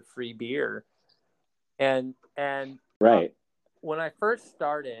amounts of free beer. And right. When I first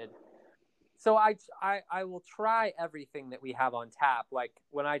started, so I will try everything that we have on tap. Like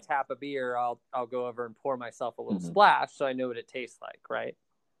when I tap a beer, I'll go over and pour myself a little splash so I know what it tastes like, right?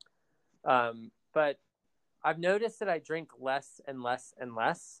 But I've noticed that I drink less and less and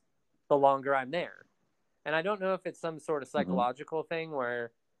less the longer I'm there. And I don't know if it's some sort of psychological thing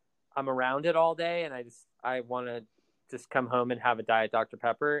where I'm around it all day and I want to just come home and have a Diet Dr.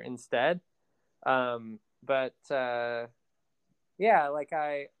 Pepper instead. But like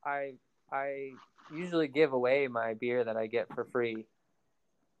I usually give away my beer that I get for free.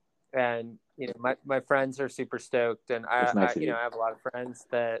 And, my friends are super stoked, and I have a lot of friends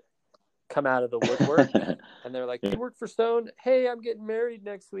that come out of the woodwork and they're like, you work for Stone? Hey, I'm getting married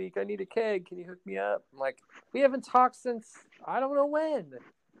next week. I need a keg. Can you hook me up? I'm like, we haven't talked since I don't know when.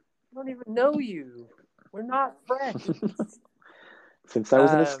 I don't even know you. We're not friends. Since I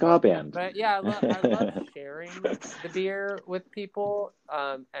was in a ska band. But yeah, I love sharing the beer with people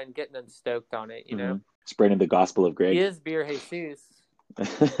and getting them stoked on it, Spreading the gospel of Greg. He is Beer Jesus.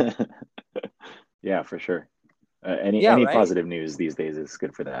 Yeah, for sure. Any positive news these days is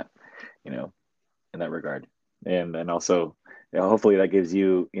good for that, in that regard. And then also, hopefully that gives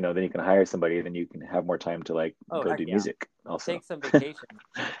you, then you can hire somebody, then you can have more time to like go do music also. Take some vacation.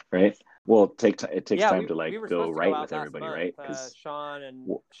 Right. Well, it takes time to like we were go supposed to right go out with everybody, month. right? Because Sean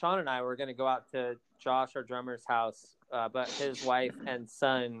and I were going to go out to Josh, our drummer's house, but his wife and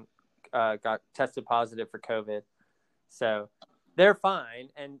son got tested positive for COVID, so they're fine.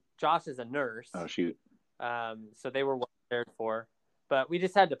 And Josh is a nurse. Oh shoot. So they were well cared for, but we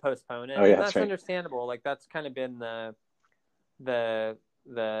just had to postpone it. Oh yeah, that's right. understandable. Like that's kind of been the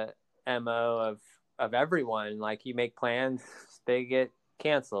MO of everyone. Like you make plans, they get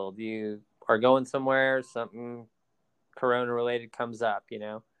canceled. You are going somewhere, something Corona related comes up,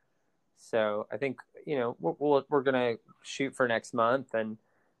 So I think, we're going to shoot for next month and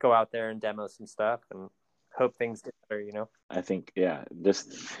go out there and demo some stuff and hope things get better, I think, yeah,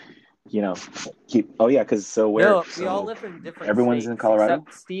 just, because we all live in different everyone's states, in Colorado?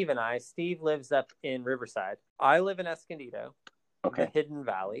 except Steve and I. Steve lives up in Riverside. I live in Escondido, the Hidden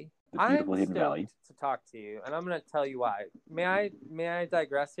Valley. The beautiful Hidden Valley. To talk to you, and I'm going to tell you why. May I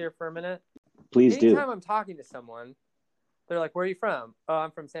digress here for a minute? Please do. Anytime I'm talking to someone, they're like, "Where are you from?" "Oh,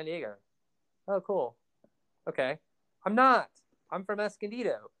 I'm from San Diego." "Oh, cool. Okay." "I'm not. I'm from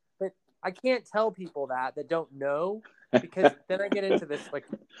Escondido." But I can't tell people that don't know, because then I get into this like,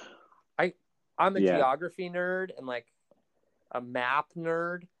 I'm a geography nerd and like a map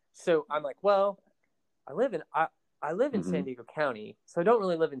nerd, so I'm like, well, I live in San Diego County, so I don't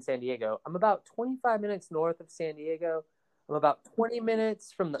really live in San Diego. I'm about 25 minutes north of San Diego. I'm about 20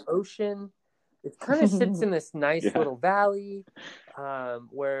 minutes from the ocean. It kind of sits in this nice little valley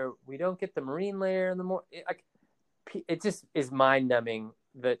where we don't get the marine layer in the morning. It just is mind-numbing,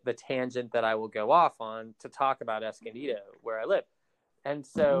 the tangent that I will go off on to talk about Escondido, where I live. And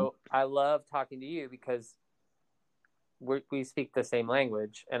so I love talking to you because we speak the same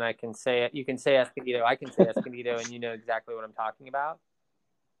language, and I can say it. You can say Escondido, I can say Escondido, and you know exactly what I'm talking about.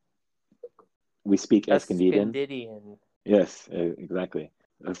 We speak Escondidian. Yes, exactly.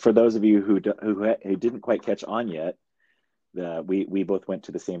 For those of you who didn't quite catch on yet, we both went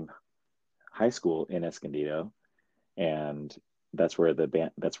to the same high school in Escondido, and that's where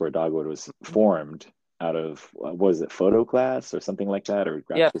Dogwood was formed out of. What was it, photo class or something like that, or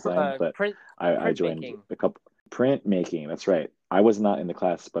graphic design? But I joined making. A couple. Printmaking, that's right. I was not in the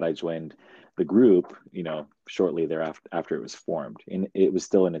class, but I joined the group, shortly thereafter after it was formed. And it was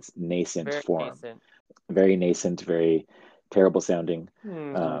still in its nascent form. Very nascent, very terrible sounding.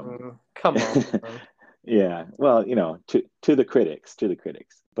 Come on. Yeah. Well, to the critics.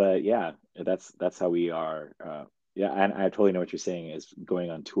 But yeah, that's how we are. And I totally know what you're saying is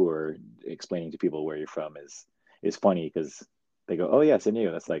going on tour, explaining to people where you're from is funny because they go, "Oh yeah, San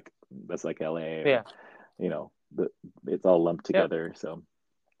Diego, that's like LA." Yeah. It's all lumped together. So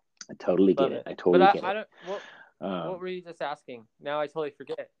I totally get it. I totally get it. What were you just asking? Now I totally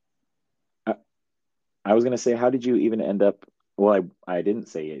forget. I was going to say, how did you even end up? Well, I didn't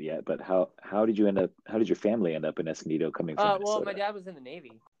say it yet, but how did you end up? How did your family end up in Escondido coming from Minnesota? Well, my dad was in the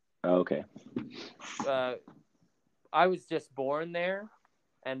Navy. Oh, okay. I was just born there,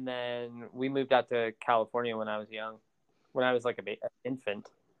 and then we moved out to California when I was young, when I was like an infant.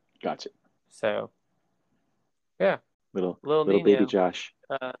 Gotcha. So. Yeah, little baby Josh.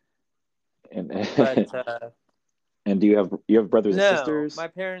 And do you have brothers and sisters? My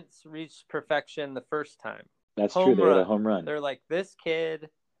parents reached perfection the first time. That's true. They had a home run. They're like, this kid,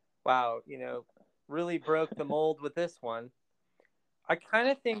 wow, really broke the mold with this one. I kind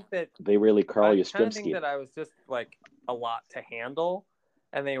of think that they really Carl Yastrzemski. I kind of think that I was just like a lot to handle,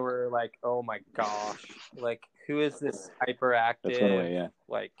 and they were like, oh my gosh, like who is this hyperactive, that's one way,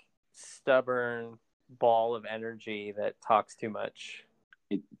 like stubborn ball of energy that talks too much?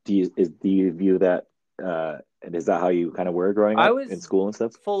 Do you view that? And is that how you kind of were growing up in school and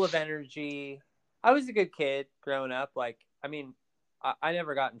stuff? Full of energy. I was a good kid growing up. Like, I mean, I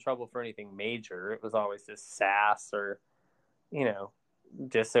never got in trouble for anything major. It was always just sass or,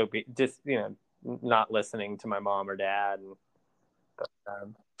 not listening to my mom or dad.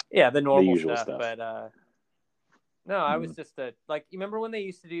 And, the normal usual stuff. But no, I was just you remember when they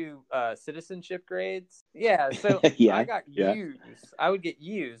used to do citizenship grades? Yeah, so I got U's. I would get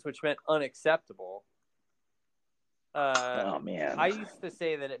U's, which meant unacceptable. Oh, man. I used to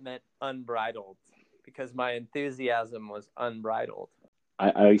say that it meant unbridled because my enthusiasm was unbridled.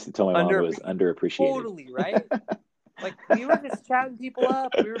 I used to tell my mom it was underappreciated. Totally, right? Like, we were just chatting people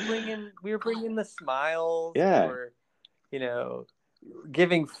up. We were bringing the smiles. Yeah. We were,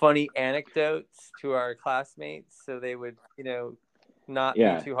 giving funny anecdotes to our classmates so they would, not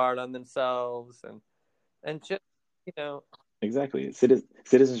be too hard on themselves and just, exactly.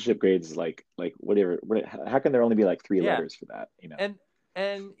 Citizenship grades like whatever. How can there only be like three Yeah. letters for that? You know.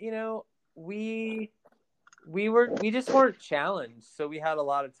 And you know, we just weren't challenged, so we had a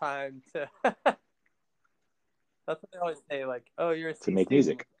lot of time to. That's what they always say, like, "Oh, you're a C To make student.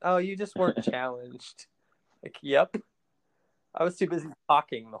 music. Oh, you just weren't challenged." Like, yep. I was too busy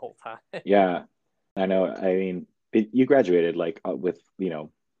talking the whole time. Yeah, I know. I mean, you graduated like with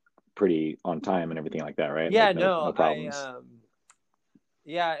pretty on time and everything like that, right? Yeah, Like no no, problems.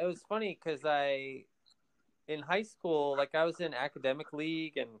 yeah, it was funny because in high school, like I was in academic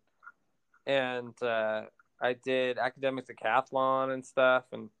league and I did academic decathlon and stuff,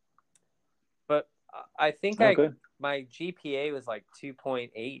 but I think Oh, good. my GPA was like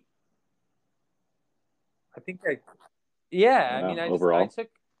 2.8. I think yeah, I mean, Wow. I Overall. took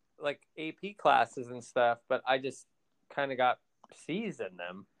like AP classes and stuff, but I just kind of got C's in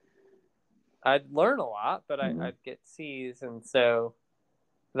them. I'd learn a lot, but Hmm. I'd get C's, and so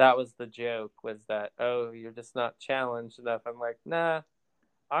that was the joke, was that, oh, you're just not challenged enough. I'm like, nah,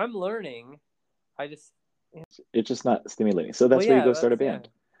 I'm learning. I just, It's just not stimulating. So well, that's where you yeah, go start that's, a yeah, band.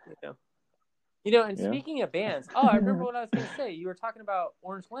 and You know? speaking of bands, oh, I remember what I was going to say. You were talking about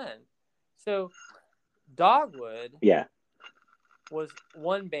Orange Glen. So Dogwood Yeah. was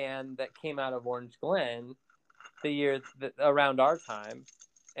one band that came out of Orange Glen the year around our time,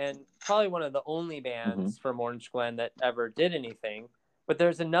 and probably one of the only Hmm. bands from Orange Glen that ever did anything. But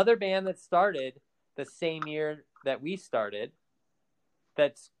there's another band that started the same year that we started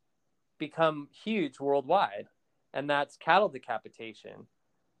that's become huge worldwide, and that's Cattle Decapitation.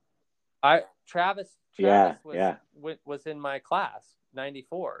 Travis Yeah. was Yeah. was in my class,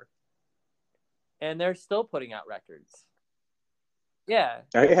 94, and they're still putting out records. Yeah.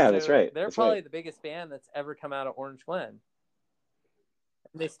 Oh, yeah. That's So right. they're That's right. probably the biggest band that's ever come out of Orange Glen.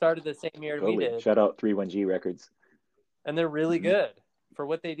 They started the same year we Totally. did, Shout out 31G Records. and they're really Hmm. good for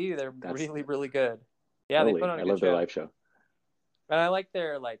what they do. They're That's really, really good. Yeah, they put totally. on a I good love their show, live show. and I like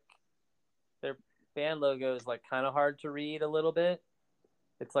their band logo is like kind of hard to read a little bit.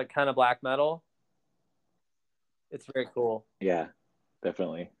 It's like kind of black metal. It's very cool. Yeah,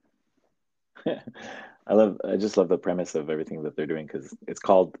 definitely. I just love the premise of everything that they're doing because it's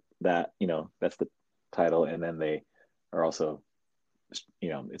called that, that's the title. And then they are also,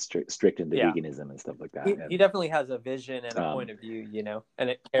 it's strict into Yeah, veganism and stuff like that. he And, definitely has a vision and a point um, of view, and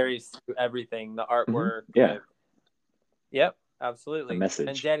it carries through everything. The artwork, yeah, yep, the absolutely, and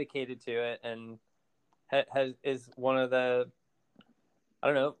message. dedicated to it, and is one of the,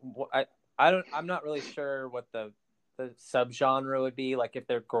 I don't know, I'm not really sure what the subgenre would be, like if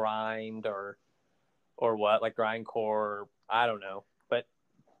they're grind or what, like grindcore, I don't know, but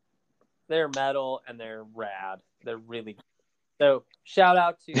they're metal and they're rad. They're really good. So shout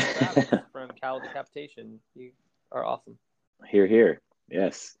out to Travis from Cattle Decapitation. You are awesome. Here, here.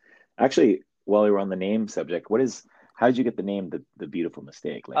 Yes. Actually, while we were on the name subject, how did you get the name, the Beautiful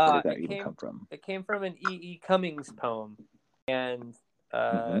Mistake? Like, where did that It even came come from? it came from an E. E. Cummings poem, and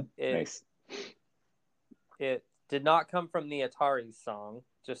Hmm. it Nice. it did not come from the Atari song,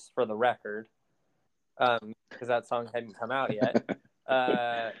 just for the record, because that song hadn't come out yet.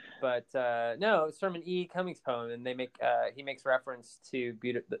 But no, it's from an E. Cummings poem, and he makes reference to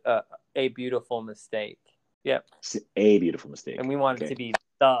a beautiful mistake. Yep. A Beautiful Mistake. And we want it Okay. to be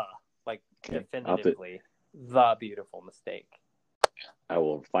like Okay. definitively the beautiful mistake. I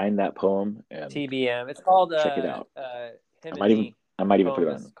will find that poem and TBM. It's called check it out. Him I and might even Me. I might The even put it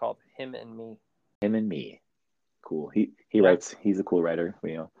poem on is called Him and Me. Him and Me. Cool. He Yeah, writes. He's a cool writer.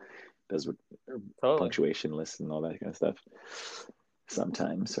 Does totally. punctuation lists and all that kind of stuff.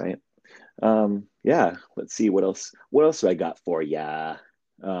 Sometimes, right? Yeah. Let's see what else. What else do I got for ya?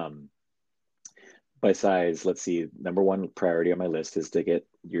 Um, Besides, let's see. Number one priority on my list is to get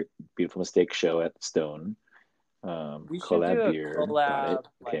your Beautiful Mistake show at Stone. We should do Collab a beer. Got it. collab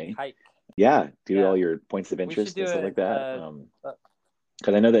like Okay. hike. Yeah. Do Yeah, all your points of we should interest do and stuff it. like that.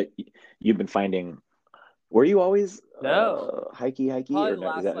 Because I know that you've been finding. Were you always No, hikey, probably or the no?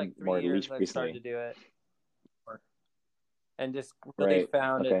 Is last that like more 3 years I've started to recently? do it, and just really Right.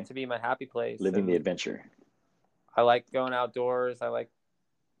 found it Okay. to be my happy place. Living the And adventure. I like going outdoors. I like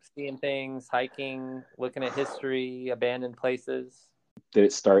seeing things, hiking, looking at history, abandoned places. Did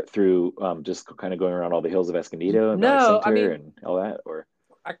it start through just kind of going around all the hills of Escondido and Valley No, I Center mean, and all that, or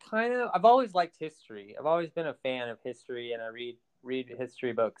I've always liked history. I've always been a fan of history, and I read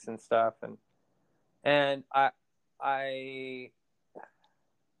history books and stuff, and I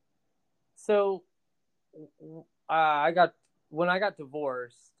so I got when I got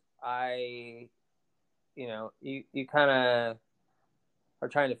divorced, you kind of are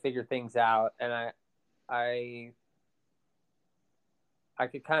trying to figure things out, and I I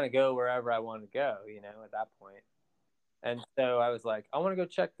could kind of go wherever I wanted to go, at that point. And so I was like, I want to go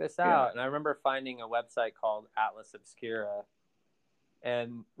check this out. And I remember finding a website called Atlas Obscura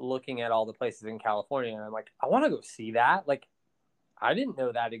and looking at all the places in California. And I'm like, I want to go see that. Like, I didn't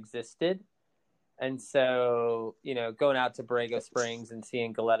know that existed. And so, going out to Borrego Springs and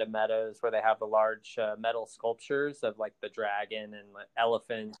seeing Goleta Meadows, where they have the large metal sculptures of like the dragon and the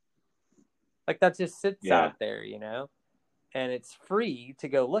elephant, like that just sits out there, and it's free to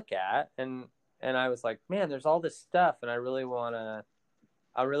go look at. And I was like, man, there's all this stuff, and I really want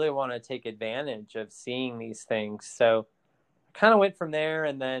to take advantage of seeing these things. So I kind of went from there,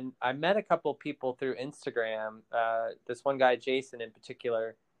 and then I met a couple people through Instagram. This one guy, Jason, in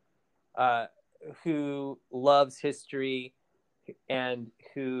particular, who loves history and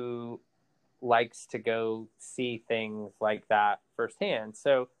who likes to go see things like that firsthand.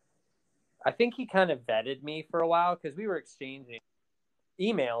 So I think he kind of vetted me for a while, because we were exchanging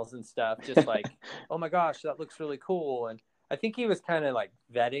emails and stuff, just like, oh my gosh, that looks really cool. And I think he was kind of like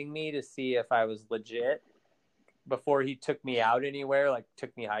vetting me to see if I was legit before he took me out anywhere, like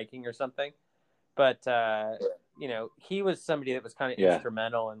took me hiking or something. But he was somebody that was kind of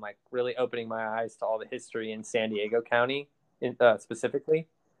instrumental in like really opening my eyes to all the history in San Diego County, specifically.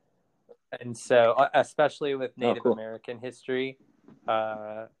 And so, especially with Native American history,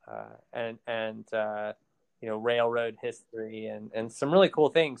 and railroad history and some really cool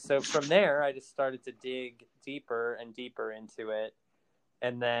things. So from there, I just started to dig deeper and deeper into it.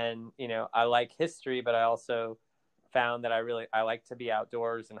 And then, I like history, but I also found that I like to be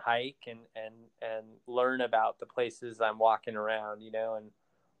outdoors and hike and learn about the places I'm walking around, and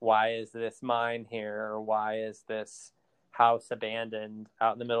why is this mine here, or why is this house abandoned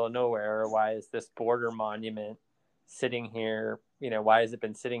out in the middle of nowhere, or why is this border monument sitting here, why has it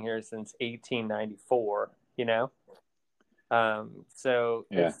been sitting here since 1894, so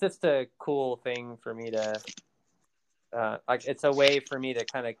it's just a cool thing for me to it's a way for me to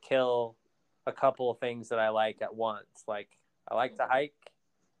kind of kill a couple of things that I like at once. Like, I like to hike,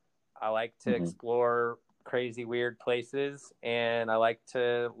 I like to explore crazy weird places, and I like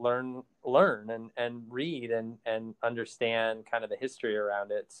to learn and read and understand kind of the history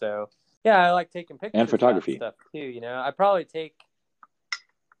around it. So yeah, I like taking pictures and photography stuff too. I probably take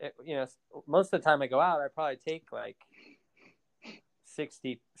most of the time I go out, I probably take like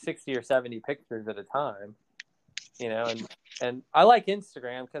 60 or 70 pictures at a time, and I like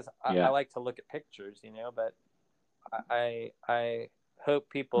Instagram because I like to look at pictures, but I hope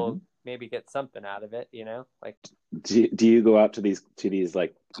people maybe get something out of it, like. Do you go out to these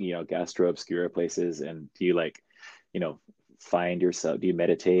like, gastro obscura places, and do you like, find yourself, do you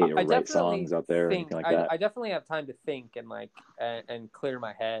meditate or write songs out there or anything like that? I definitely have time to think and like and clear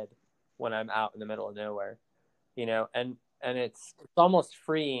my head when I'm out in the middle of nowhere, and it's almost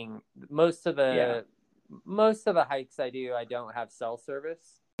freeing. Most of the hikes I do, I don't have cell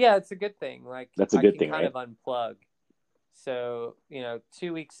service. Yeah, it's a good thing. Like, that's a good thing, kind right? of unplug. So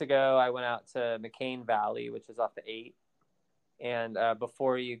 2 weeks ago I went out to McCain Valley, which is off the 8, and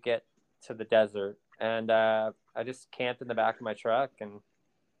before you get to the desert, and I just camped in the back of my truck and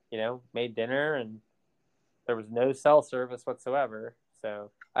made dinner, and there was no cell service whatsoever.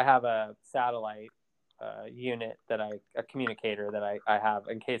 So I have a satellite unit a communicator that I have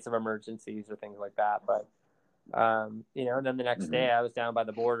in case of emergencies or things like that. But and then the next day I was down by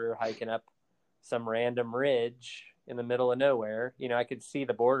the border hiking up some random ridge in the middle of nowhere. I could see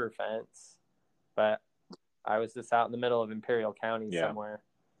the border fence, but I was just out in the middle of Imperial County somewhere.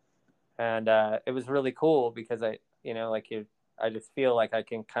 And it was really cool because I just feel like I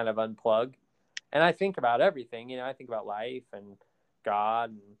can kind of unplug, and I think about everything. I think about life and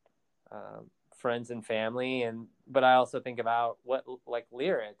God and friends and family, but I also think about what like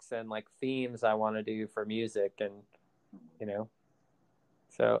lyrics and like themes I want to do for music, and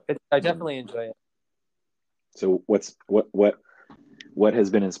so I definitely enjoy it. So what has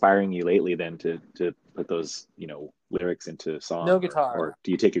been inspiring you lately then to put those lyrics into song? No guitar. Or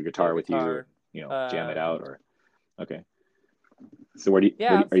do you take your guitar with you, or jam it out? Or okay. So where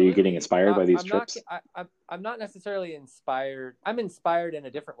are you getting inspired by these trips? I'm not necessarily inspired. I'm inspired in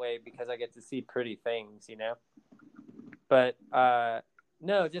a different way because I get to see pretty things, But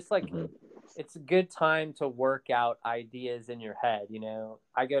no, just like it's a good time to work out ideas in your head,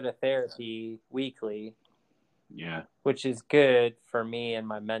 I go to therapy weekly. Yeah. Which is good for me and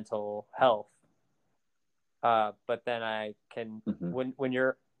my mental health. But then I can when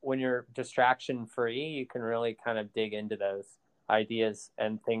you're distraction free, you can really kind of dig into those ideas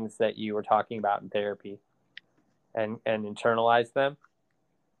and things that you were talking about in therapy and internalize them.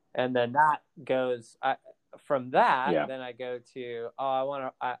 And then that goes from that, Yeah. then I go to, I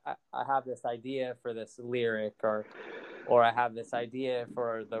have this idea for this lyric, or I have this idea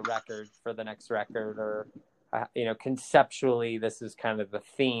for the record, for the next record, or, conceptually, this is kind of the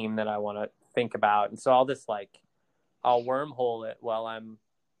theme that I want to think about. And so I'll wormhole it while I'm,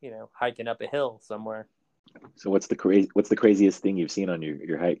 hiking up a hill somewhere. So what's the craziest thing you've seen on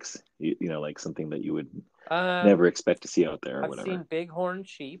your hikes? Like something that you would never expect to see out there, or whatever. I've seen bighorn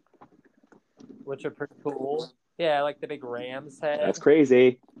sheep, which are pretty cool. Yeah, like the big ram's head. That's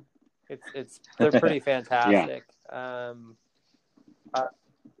crazy. They're pretty fantastic. Yeah.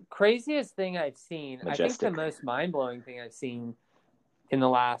 Craziest thing I've seen. Majestic. I think the most mind-blowing thing I've seen in the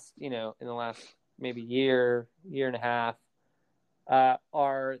last maybe year and a half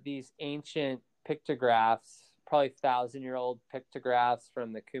are these ancient pictographs, probably 1,000-year-old pictographs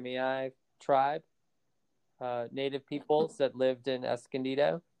from the Kumeyaay tribe, native peoples that lived in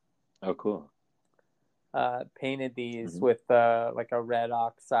Escondido. Oh, cool. Painted these with like a red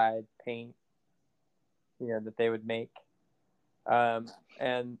oxide paint, that they would make.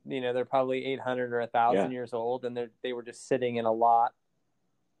 And they're probably 800 or 1,000 years old, and they were just sitting in a lot.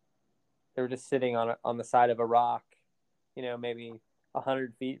 They were just sitting on the side of a rock, maybe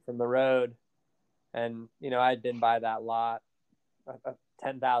 100 feet from the road. And, I'd been by that lot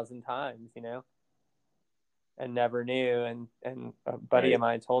 10,000 times, and never knew. And a buddy of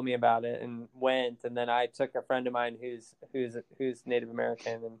mine told me about it and went. And then I took a friend of mine who's Native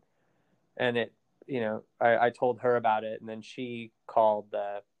American, and it, I told her about it. And then she called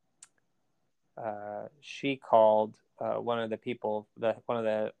one of the people, one of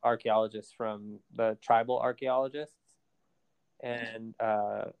the archaeologists from the tribal archaeologists, and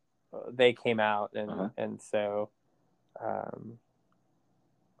they came out, and so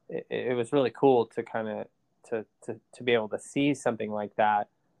it was really cool to kind of to be able to see something like that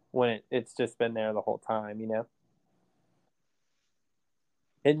when it's just been there the whole time,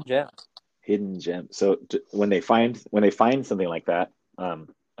 Hidden gem. So when they find something like that,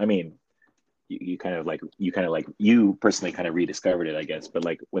 I mean, you personally kind of rediscovered it, I guess. But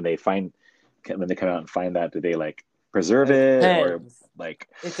like when they come out and find that, do they like preserve it, or like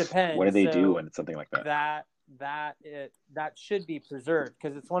it depends? What do they do when it's something like that? That should be preserved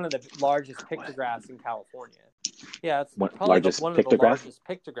because it's one of the largest pictographs in California. Yeah, it's probably one of the largest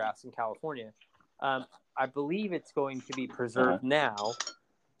pictographs in California. I believe it's going to be preserved now.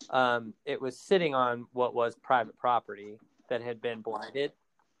 It was sitting on what was private property that had been blighted,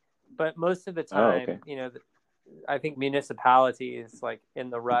 but most of the time, I think municipalities, like in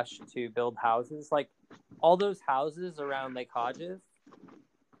the rush to build houses, like all those houses around Lake Hodges,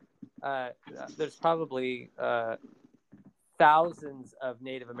 there's probably thousands of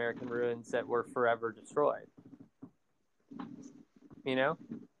Native American ruins that were forever destroyed.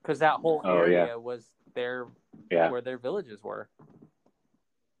 Because that whole area was where their villages were.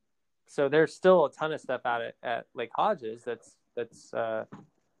 So there's still a ton of stuff out at Lake Hodges that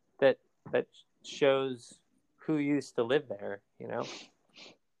shows who used to live there,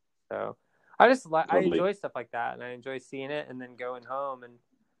 So I enjoy stuff like that, and I enjoy seeing it, and then going home and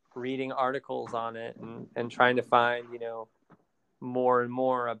reading articles on it and trying to find, more and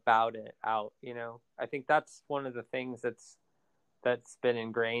more about it out. I think that's one of the things that's been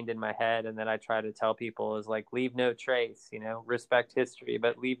ingrained in my head, and that I try to tell people is like, leave no trace, respect history,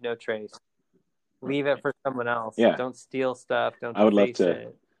 but leave no trace. Leave it for someone else. Yeah. Don't steal stuff. Don't deface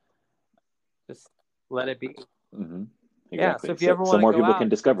it. Just let it be. Mm-hmm. Exactly. Yeah. So if you ever want to more go people out can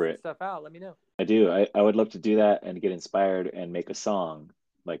discover it, stuff out, let me know. I do. I would love to do that and get inspired and make a song,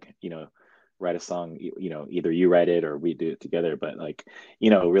 like, write a song, either you write it or we do it together, but like,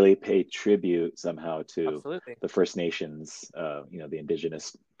 really pay tribute somehow to the First Nations, the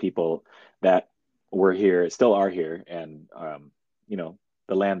indigenous people that were here, still are here, and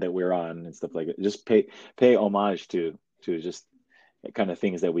the land that we're on and stuff like that. Just pay homage to just kind of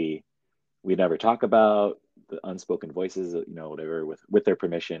things that we never talk about, the unspoken voices, whatever, with their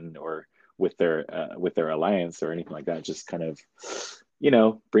permission or with their alliance or anything like that. Just kind of,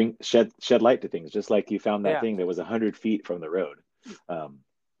 shed light to things, just like you found that thing that was 100 feet from the road,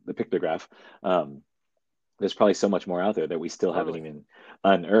 the pictograph. There's probably so much more out there that we still haven't even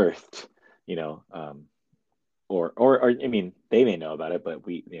unearthed, or I mean, they may know about it, but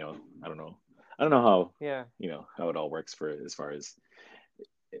we, I don't know how, how it all works as far as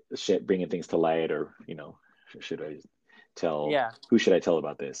bringing things to light, or, should I tell, who should I tell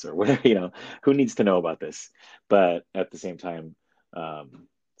about this, or whatever, who needs to know about this? But at the same time,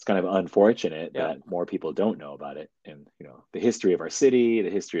 it's kind of unfortunate that more people don't know about it. And, the history of our city, the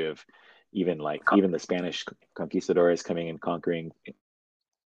history of even the Spanish conquistadors coming and conquering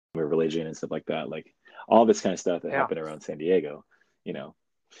religion and stuff like that. Like, all this kind of stuff that happened around San Diego, you know.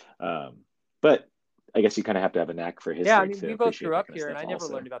 But I guess you kind of have to have a knack for history. Yeah, I mean, to we both appreciate grew that up kind of here, and stuff I never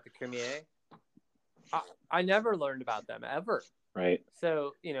also. learned about the Creamier. I never learned about them ever. Right.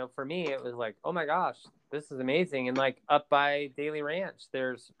 So, you know, for me, it was like, oh my gosh, this is amazing. And like up by Daly Ranch,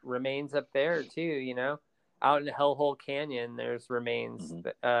 there's remains up there too, you know, out in Hellhole Canyon, there's remains.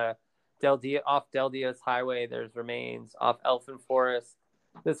 Off Del Dios Highway, there's remains. Off Elfin Forest,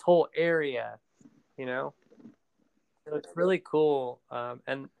 this whole area, you know. So it's really cool.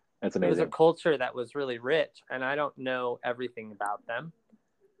 And that's amazing. It was a culture that was really rich, and I don't know everything about them.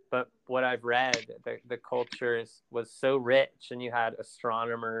 But what I've read, the culture was so rich, and you had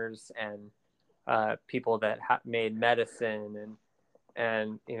astronomers and people that made medicine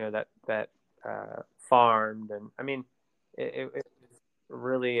and you know that farmed, and I mean it was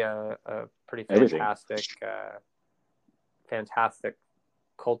really a pretty fantastic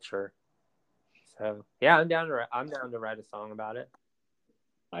culture. So yeah, I'm down to write a song about it.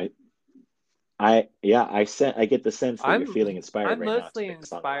 I get the sense that you're feeling inspired right now. I'm mostly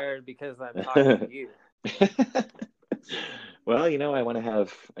inspired because I'm talking to you. Well, you know, I want to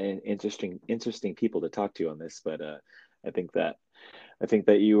have interesting people to talk to on this, but I think that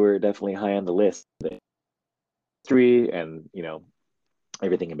you were definitely high on the list. The history and, you know,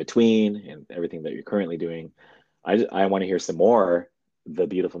 everything in between and everything that you're currently doing. I want to hear some more The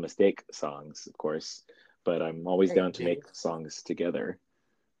Beautiful Mistake songs, of course, but I'm always down to make songs together.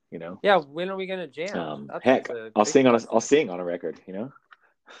 You know. Yeah, when are we gonna jam? Heck, I'll sing on a record. You know.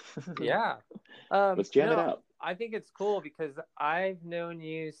 Yeah. Let's jam it out. I think it's cool because I've known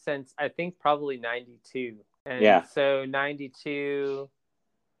you since I think probably 92, and so 92.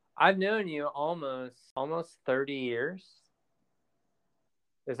 I've known you almost 30 years.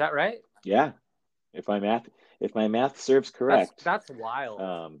 Is that right? Yeah. If my math serves correct. That's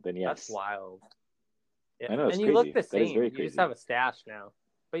wild. Then yes. That's wild. Yeah. I know, it's and crazy. You look the same. That is very crazy. You just have a stash now.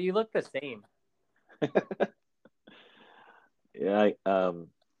 But you look the same. Yeah, I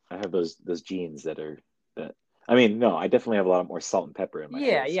have those genes that. I mean, no, I definitely have a lot more salt and pepper in my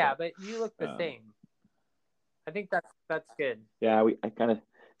face. Yeah, but you look the same. I think that's good. Yeah, I kind of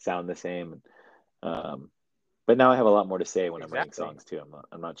sound the same. But now I have a lot more to say when I'm writing songs too.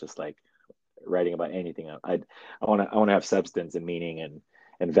 I'm not just like writing about anything. I want to have substance and meaning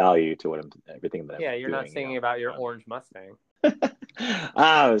and value to everything that I'm doing. Yeah, you're not singing about your orange Mustang.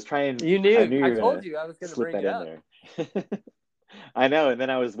 I was trying. You knew. I told you I was going to bring it up. There. I know, and then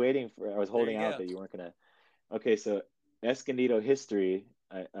I was holding out that you weren't going to. Okay, so Escondido history.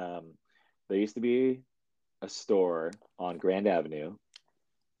 There used to be a store on Grand Avenue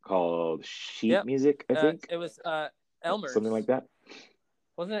called Sheet Music, I think. It was Elmer's. Something like that.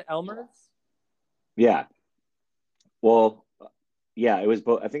 Wasn't it Elmer's? Yeah. Well, yeah, it was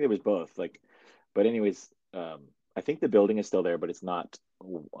both. I think it was both. But anyways, I think the building is still there, but it's not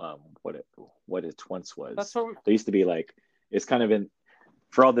what it once was. There used to be it's kind of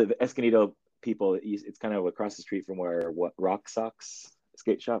for all the Escondido people, it's kind of across the street from where Rock Sox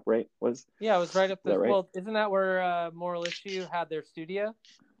skate shop, right? Was? Yeah, it was right up the. Right? Well, isn't that where Moral Issue had their studio?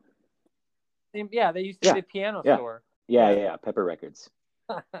 Yeah, they used to be a piano store. Yeah, Pepper Records.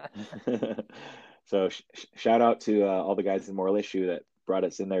 So shout out to all the guys in Moral Issue that brought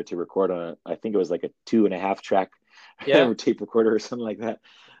us in there to record on I think it was like a 2.5 track tape recorder or something like that.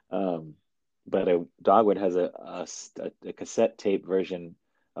 But Dogwood has a cassette tape version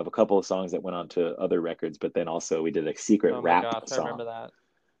of a couple of songs that went on to other records, but then also we did a secret rap song. I remember that.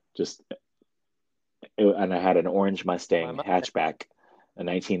 And I had an orange Mustang hatchback, a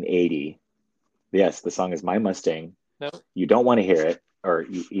 1980. Yes, the song is My Mustang. No. You don't want to hear it, or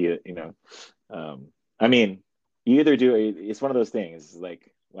you know. I mean, you either do. It's one of those things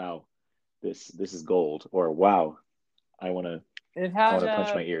like, wow, this is gold, or wow, I want to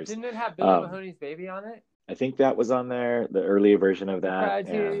punch my ears. Didn't it have Billy Mahoney's Baby on it? I think that was on there, the earlier version of that. Cried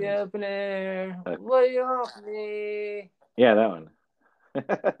to the open air. What you want me? Yeah, that one.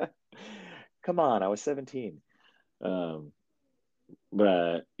 Come on, I was 17.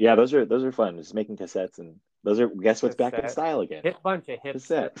 But yeah, those are fun. Just making cassettes, and those are guess what's back in style again. Bunch of hip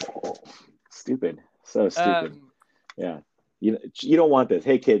cassettes. Stupid, so stupid. Yeah. You don't want this.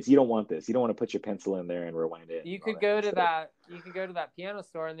 Hey kids, you don't want this. You don't want to put your pencil in there and rewind it. You could go to that. You could go to that piano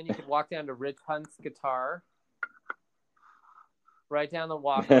store, and then you could walk down to Rich Hunt's Guitar, right down the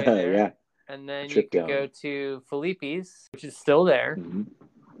walkway there. Yeah. And then you could go to Felipe's, which is still there. Mm-hmm.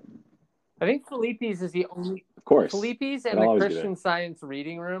 I think Felipe's is the only. Of course. Felipe's and the Christian Science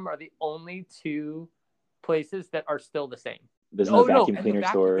Reading Room are the only two places that are still the same. There's no vacuum cleaner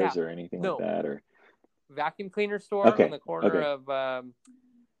stores or anything like that, or. Vacuum cleaner store on the corner of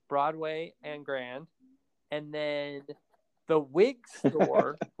Broadway and Grand. and then the wig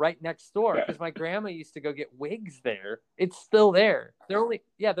store right next door, because my grandma used to go get wigs there. It's still there.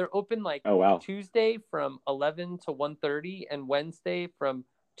 They're open like Tuesday from 11 to 1:30 and Wednesday from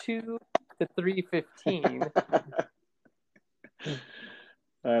 2 to 3:15.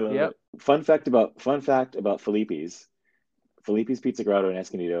 I love it. Fun fact about Felipe's. Felipe's Pizza Grotto in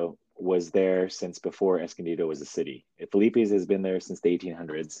Escondido was there since before Escondido was a city. Felipe's has been there since the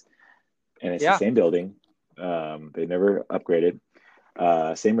 1800s, and it's the same building. They never upgraded.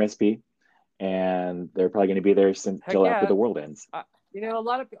 Same recipe, and they're probably going to be there until after the world ends. A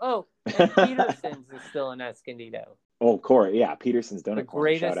lot of and Peterson's is still in Escondido. Oh, Corey, yeah, Peterson's Donut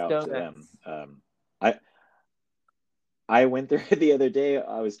Corner. Shout out donuts. to them. I went there the other day.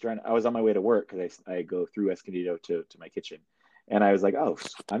 I was on my way to work because I go through Escondido to my kitchen, and I was like, oh,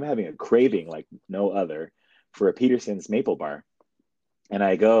 I'm having a craving like no other for a Peterson's maple bar, and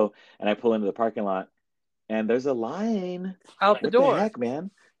I go and I pull into the parking lot. And there's a line out the door. What the heck, man?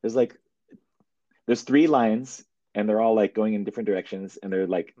 There's 3 lines, and they're all like going in different directions, and they're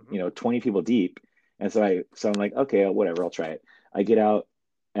like 20 people deep. And so I'm like, okay, whatever, I'll try it. I get out,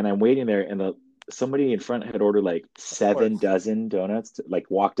 and I'm waiting there, and somebody in front had ordered like 7 dozen donuts,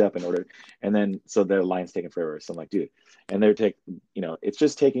 walked up and ordered, and then so their line's taking forever. So I'm like, dude, and it's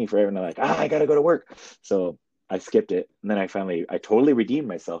just taking forever, and I'm like, I gotta go to work. So I skipped it, and then I totally redeemed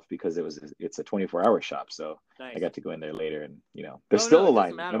myself because it's a 24-hour shop, so I got to go in there later, and there's still a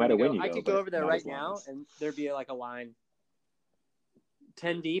line no matter when you go. I could go over there right now, and there'd be like a line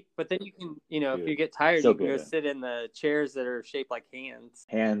 10 deep, but then you can, if you get tired, you can go sit in the chairs that are shaped like hands.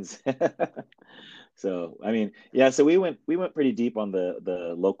 So I mean, so we went pretty deep on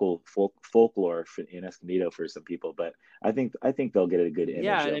the local folklore in Escondido for some people, but I think they'll get a good image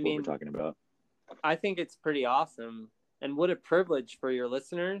of what we're talking about. I think it's pretty awesome. And what a privilege for your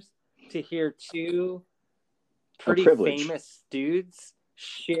listeners to hear 2 pretty famous dudes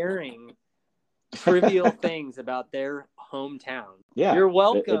sharing trivial things about their hometown. Yeah. You're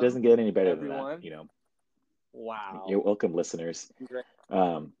welcome. It doesn't get any better than that, Wow. You're welcome, listeners.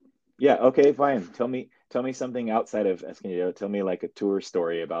 Okay, fine. Tell me something outside of Escondido. Tell me like a tour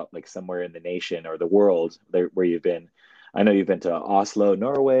story about like somewhere in the nation or the world where you've been. I know you've been to Oslo,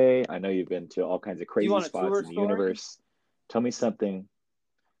 Norway. I know you've been to all kinds of crazy spots in the universe. Tell me something,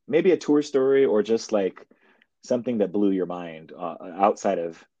 maybe a tour story or just like something that blew your mind outside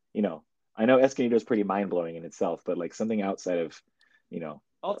of, I know Escondido is pretty mind blowing in itself, but like something outside of,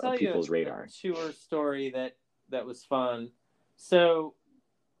 I'll tell people's you radar. A tour story that was fun. So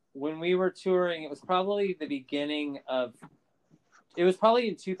when we were touring, it was probably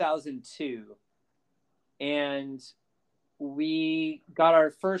in 2002, and we got our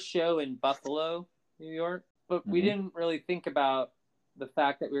first show in Buffalo, New York, but we didn't really think about the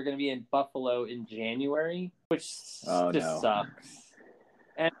fact that we were going to be in Buffalo in January, which sucks.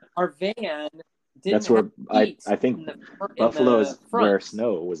 And our van didn't have heat. I think Buffalo is where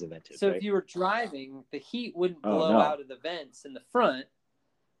snow was invented. So if you were driving, the heat wouldn't blow out of the vents in the front,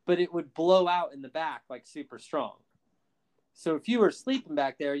 but it would blow out in the back like super strong. So if you were sleeping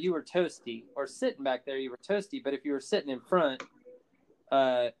back there, you were toasty, or sitting back there, you were toasty. But if you were sitting in front,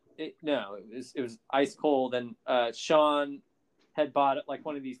 it was ice cold. And Sean had bought like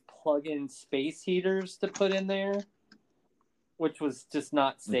one of these plug-in space heaters to put in there, which was just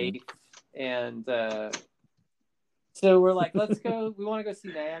not safe. And so we're like, let's go. We want to go see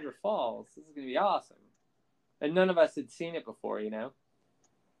Niagara Falls. This is going to be awesome. And none of us had seen it before,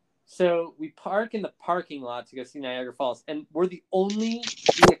 So we park in the parking lot to go see Niagara Falls, and we're the only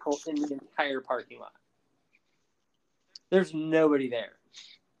vehicle in the entire parking lot. There's nobody there.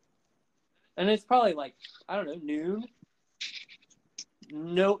 And it's probably like, I don't know, noon.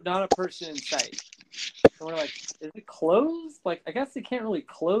 No, not a person in sight. And we're like, is it closed? Like, I guess they can't really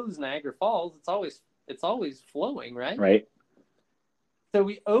close Niagara Falls. It's always flowing, right? Right. So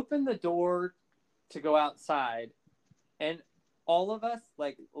we open the door to go outside, and all of us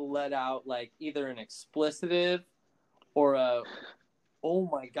like let out like either an explicitive or a, oh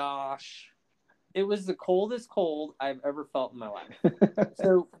my gosh. It was the coldest cold I've ever felt in my life.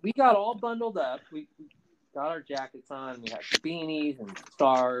 So we got all bundled up. We got our jackets on. We had beanies and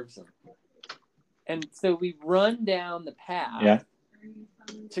scarves. And so we run down the path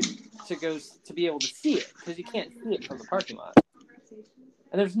to go to be able to see it, because you can't see it from the parking lot.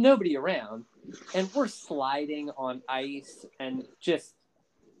 And there's nobody around. And we're sliding on ice and just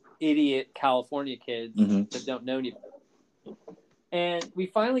idiot California kids that don't know anybody. And we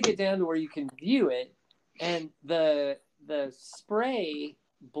finally get down to where you can view it, and the spray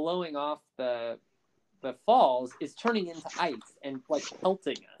blowing off the falls is turning into ice and like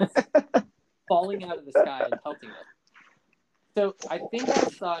pelting us. falling out of the sky and pelting us. So I think I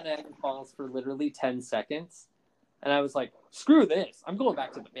saw Niagara Falls for literally 10 seconds. And I was like, screw this. I'm going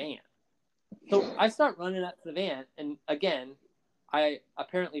back to the van. So I start running up to the van. And again, I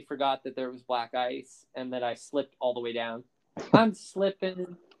apparently forgot that there was black ice and that I slipped all the way down. I'm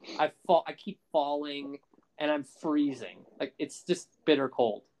slipping. I keep falling and I'm freezing. Like, it's just bitter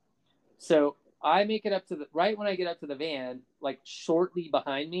cold. So I make it up to right when I get up to the van, like shortly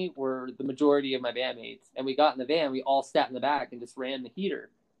behind me were the majority of my bandmates. And we got in the van, we all sat in the back and just ran the heater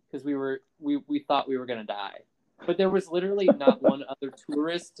because we thought we were going to die. But there was literally not one other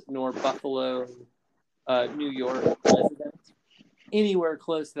tourist nor Buffalo, New York resident anywhere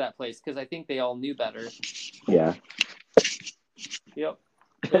close to that place because I think they all knew better. Yeah. Yep.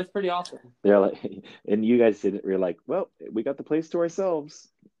 It was pretty awesome. They're like, and you guys didn't. We're like, well, we got the place to ourselves.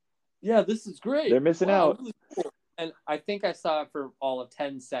 Yeah, this is great. They're missing out. Really cool. And I think I saw it for all of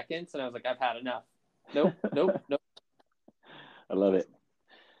 10 seconds, and I was like, I've had enough. Nope. I love it.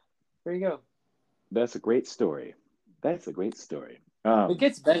 There you go. That's a great story. It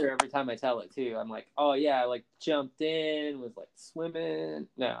gets better every time I tell it, too. I'm like, oh, yeah, I like jumped in, was like swimming.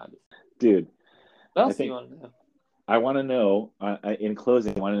 No, dude. What else do you want to know? I want to know, in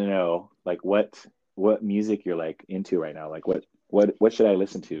closing, I want to know, like, what music you're, like, into right now. Like, what should I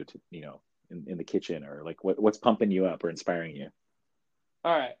listen to you know, in the kitchen, or like what's pumping you up or inspiring you?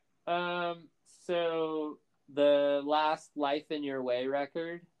 All right. So the last Life in Your Way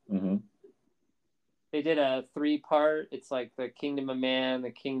record, they did a 3-part. It's like the Kingdom of Man,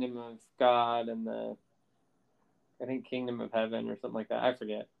 the Kingdom of God, and I think Kingdom of Heaven or something like that. I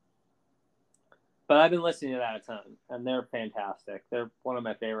forget. But I've been listening to that a ton, and they're fantastic. They're one of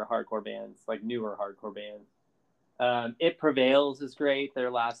my favorite hardcore bands, like newer hardcore bands. It Prevails is great.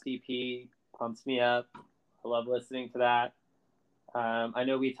 Their last EP pumps me up. I love listening to that. I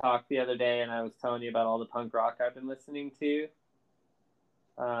know we talked the other day, and I was telling you about all the punk rock I've been listening to.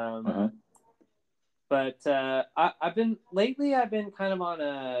 But I've been kind of on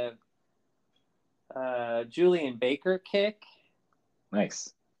a Julian Baker kick.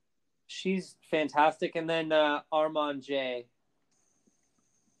 Nice. She's fantastic. And then Armand J.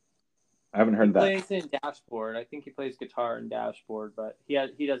 I haven't heard that. He plays in Dashboard. I think he plays guitar in Dashboard, but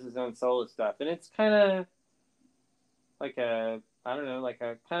he does his own solo stuff. And it's kind of like a kind of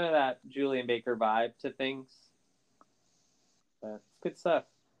that Julian Baker vibe to things. But it's good stuff.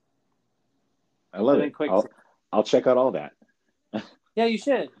 I love it. I'll check out all that. Yeah, you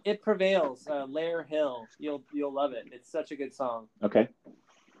should. It Prevails. Lair Hill. You'll love it. It's such a good song. Okay.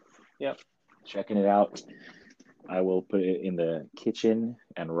 Yep. Checking it out. I will put it in the kitchen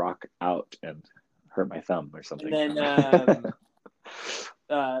and rock out and hurt my thumb or something. And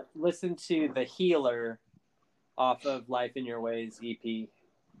then listen to The Healer off of Life in Your Ways EP.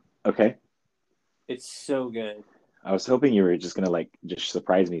 Okay. It's so good. I was hoping you were just going to just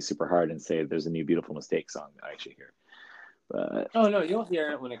surprise me super hard and say there's a new Beautiful Mistake song that I actually hear. But... Oh, no, you'll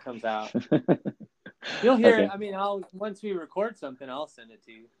hear it when it comes out. You'll hear it. I mean, once we record something, I'll send it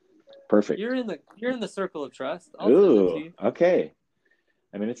to you. Perfect. You're in the circle of trust. I'll send it to you. Okay.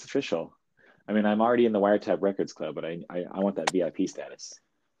 I mean, it's official. I mean, I'm already in the Wiretap Records Club, but I want that VIP status.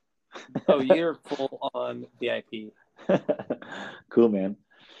 Oh, you're full on VIP. Cool, man.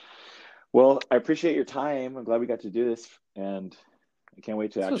 Well, I appreciate your time. I'm glad we got to do this, and I can't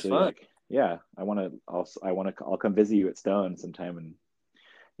wait to actually I'll come visit you at Stone sometime, and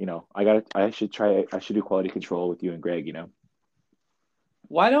I should do quality control with you and Greg,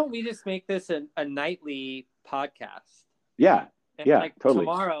 Why don't we just make this a nightly podcast? Yeah. And totally.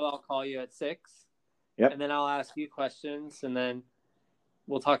 Tomorrow I'll call you at 6. Yep. And then I'll ask you questions, and then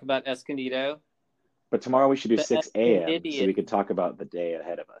we'll talk about Escondido. But tomorrow we should do 6 a.m. so we could talk about the day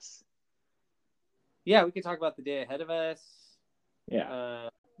ahead of us. Yeah, we could talk about the day ahead of us. Yeah.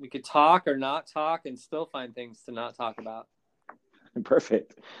 We could talk or not talk and still find things to not talk about.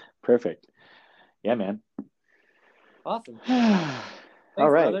 Perfect. Yeah, man. Awesome. All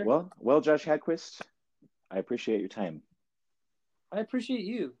right. Brother. Well, Josh Hagquist, I appreciate your time. I appreciate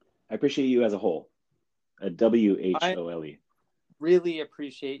you. I appreciate you as a whole. A WHOLE. I really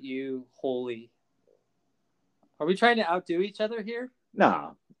appreciate you wholly. Are we trying to outdo each other here?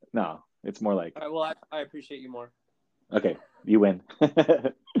 No. It's more like... All right, well, I appreciate you more. Okay. You win.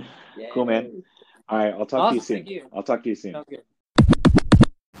 Cool, man. All right. I'll talk to you soon. Thank you. I'll talk to you soon. Sounds good.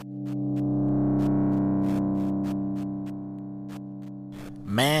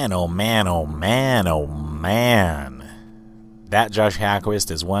 Man, oh man, oh man, oh man. That Josh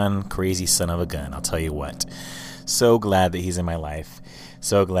Hagquist is one crazy son of a gun, I'll tell you what. So glad that he's in my life.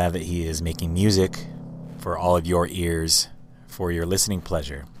 So glad that he is making music for all of your ears, for your listening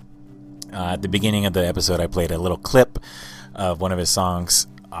pleasure. At the beginning of the episode, I played a little clip of one of his songs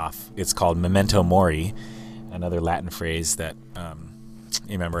off. It's called Memento Mori, another Latin phrase that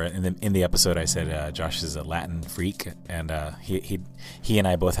you remember in the episode I said Josh is a Latin freak, and he and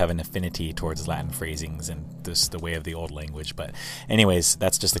I both have an affinity towards Latin phrasings and just the way of the old language. But anyways,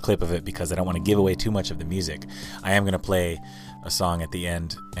 that's just a clip of it because I don't want to give away too much of the music. I am going to play a song at the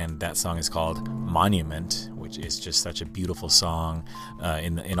end, and that song is called Monument, which is just such a beautiful song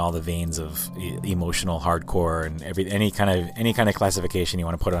in all the veins of emotional hardcore and any kind of classification you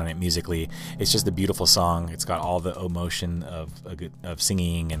want to put on it musically. It's just a beautiful song. It's got all the emotion of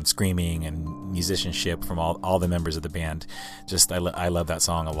singing and screaming and musicianship from all the members of the band. Just I love that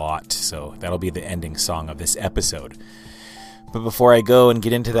song a lot. So that'll be the ending song of this episode. But before I go and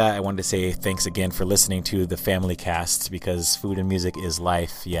get into that, I wanted to say thanks again for listening to the Family Cast, because food and music is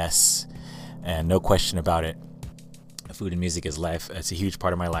life, yes, and no question about it. Food and music is life. It's a huge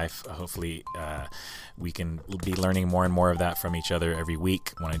part of my life. Hopefully we can be learning more and more of that from each other every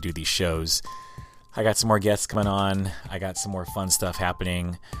week when I do these shows. I got some more guests coming on. I got some more fun stuff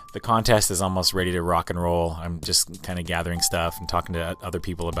happening. The contest is almost ready to rock and roll. I'm just kind of gathering stuff and talking to other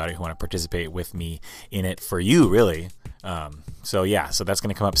people about it who want to participate with me in it for you, really. So that's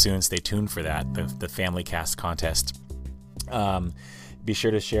going to come up soon. Stay tuned for that, the Family Cast contest. Be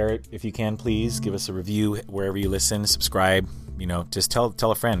sure to share it if you can, please. Give us a review wherever you listen. Subscribe. Just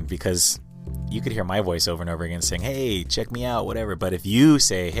tell a friend, because you could hear my voice over and over again saying, hey, check me out, whatever. But if you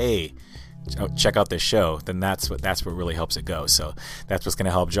say, hey, check out this show, then that's what really helps it go. So that's what's going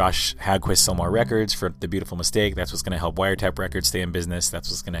to help Josh Hagquist sell more records for The Beautiful Mistake. That's what's going to help Wiretap Records stay in business. That's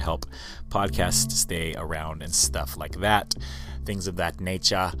what's going to help podcasts stay around and stuff like that. Things of that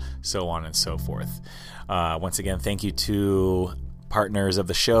nature, so on and so forth. Once again, thank you to partners of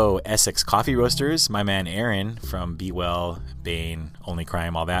the show, Essex Coffee Roasters, my man Aaron from Be Well, Bane, Only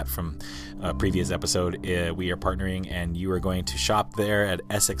Crime, all that from a previous episode. We are partnering, and you are going to shop there at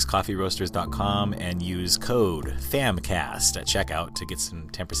essexcoffeeroasters.com and use code FAMCAST at checkout to get some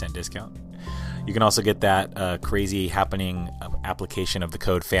 10% discount. You can also get that crazy happening application of the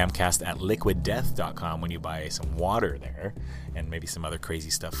code FAMCAST at liquiddeath.com when you buy some water there, and maybe some other crazy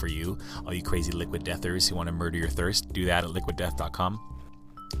stuff for you. All you crazy liquid deathers who want to murder your thirst, do that at liquiddeath.com.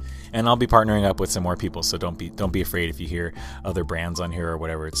 And I'll be partnering up with some more people, so don't be afraid if you hear other brands on here or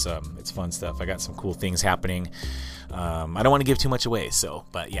whatever. It's fun stuff. I got some cool things happening. I don't want to give too much away,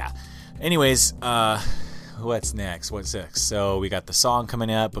 but yeah. Anyways, what's next? So we got the song coming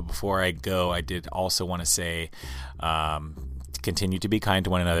up, but before I go, I did also want to say, continue to be kind to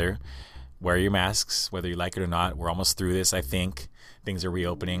one another. Wear your masks, whether you like it or not. We're almost through this, I think. Things are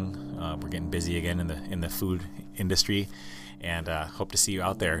reopening. We're getting busy again in the food industry, and hope to see you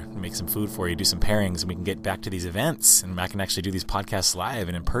out there. Make some food for you, do some pairings, and we can get back to these events, and I can actually do these podcasts live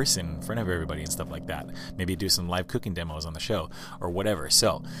and in person in front of everybody and stuff like that. Maybe do some live cooking demos on the show or whatever.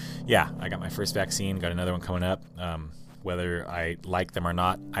 So, yeah, I got my first vaccine. Got another one coming up. Whether I like them or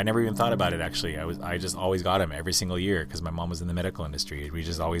not, I never even thought about it, actually. I just always got them every single year because my mom was in the medical industry. We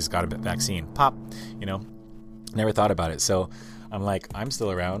just always got a vaccine. Pop, never thought about it. So I'm like, I'm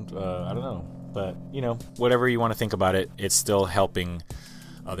still around. I don't know. But, whatever you want to think about it, it's still helping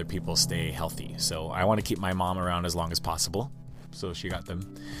other people stay healthy. So I want to keep my mom around as long as possible. So she got them.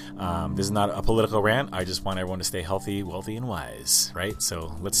 This is not a political rant. I just want everyone to stay healthy, wealthy, and wise, right?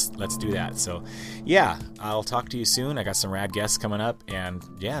 So let's do that. So yeah, I'll talk to you soon. I got some rad guests coming up, and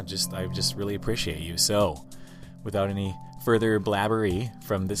yeah, I just really appreciate you. So without any further blabbery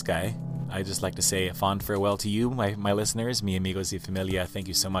from this guy, I just like to say a fond farewell to you, my listeners, mi amigos y familia. Thank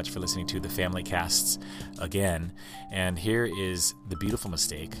you so much for listening to the Family Casts again. And here is The Beautiful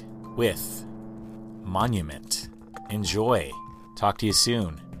Mistake with Monument. Enjoy. Talk to you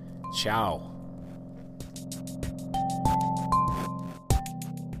soon. Ciao.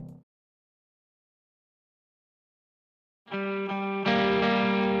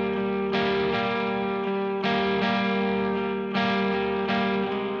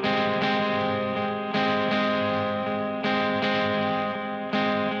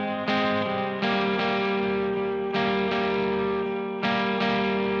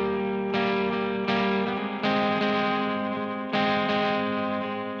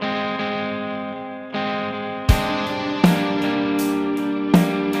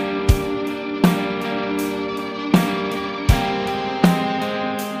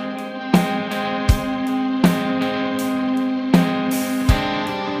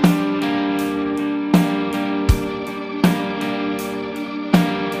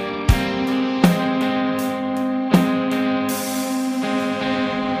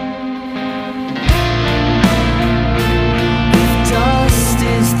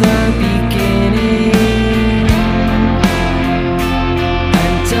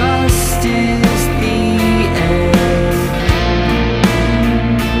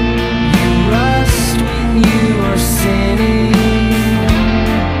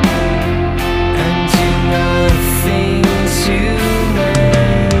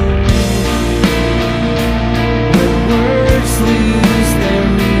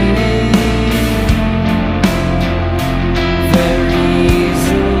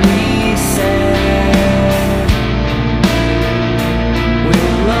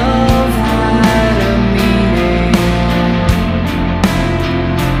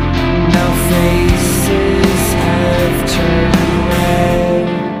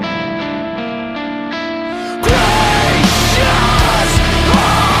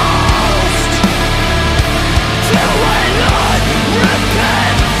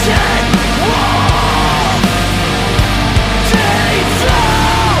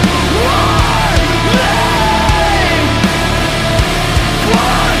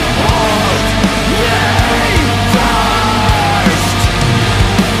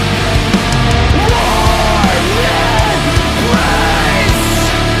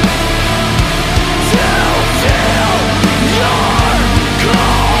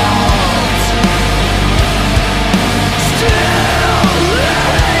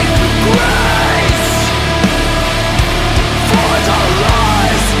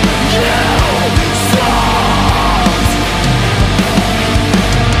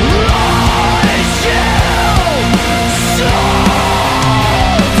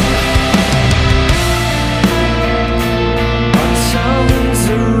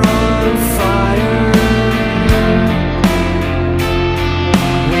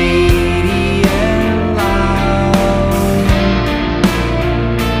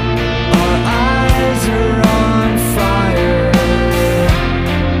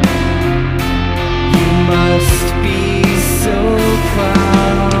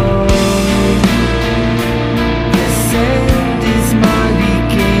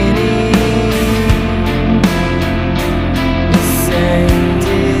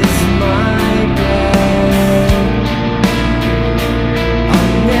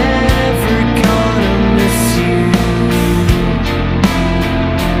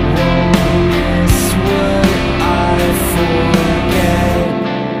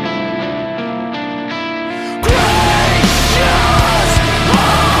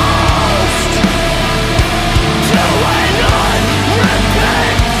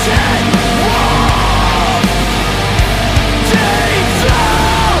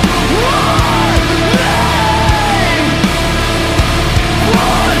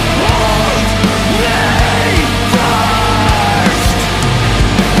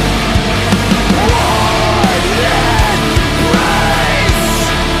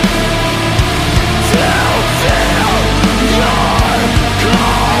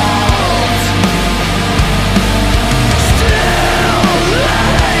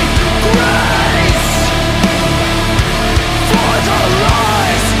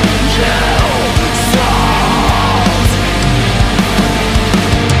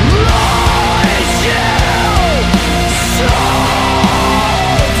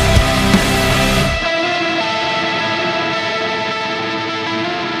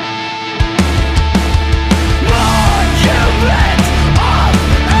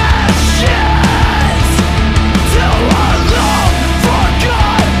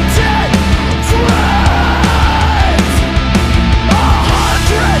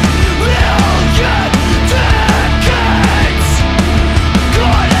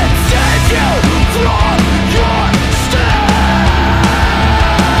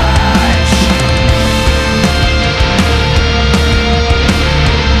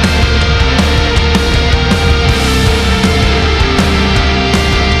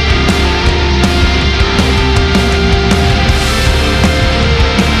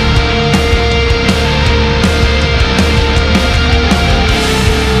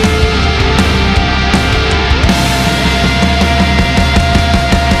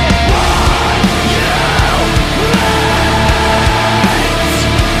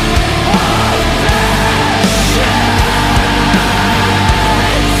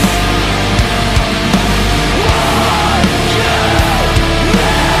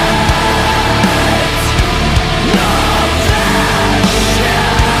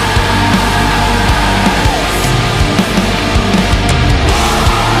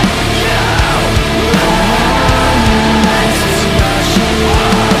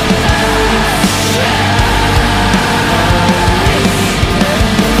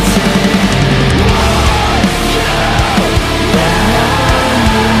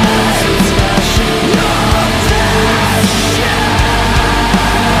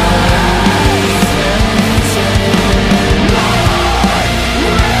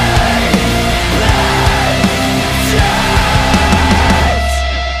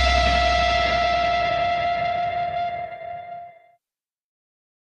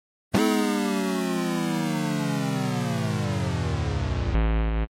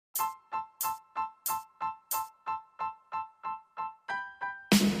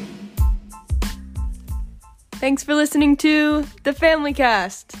 Thanks for listening to the Family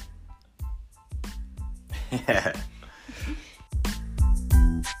Cast. Yeah.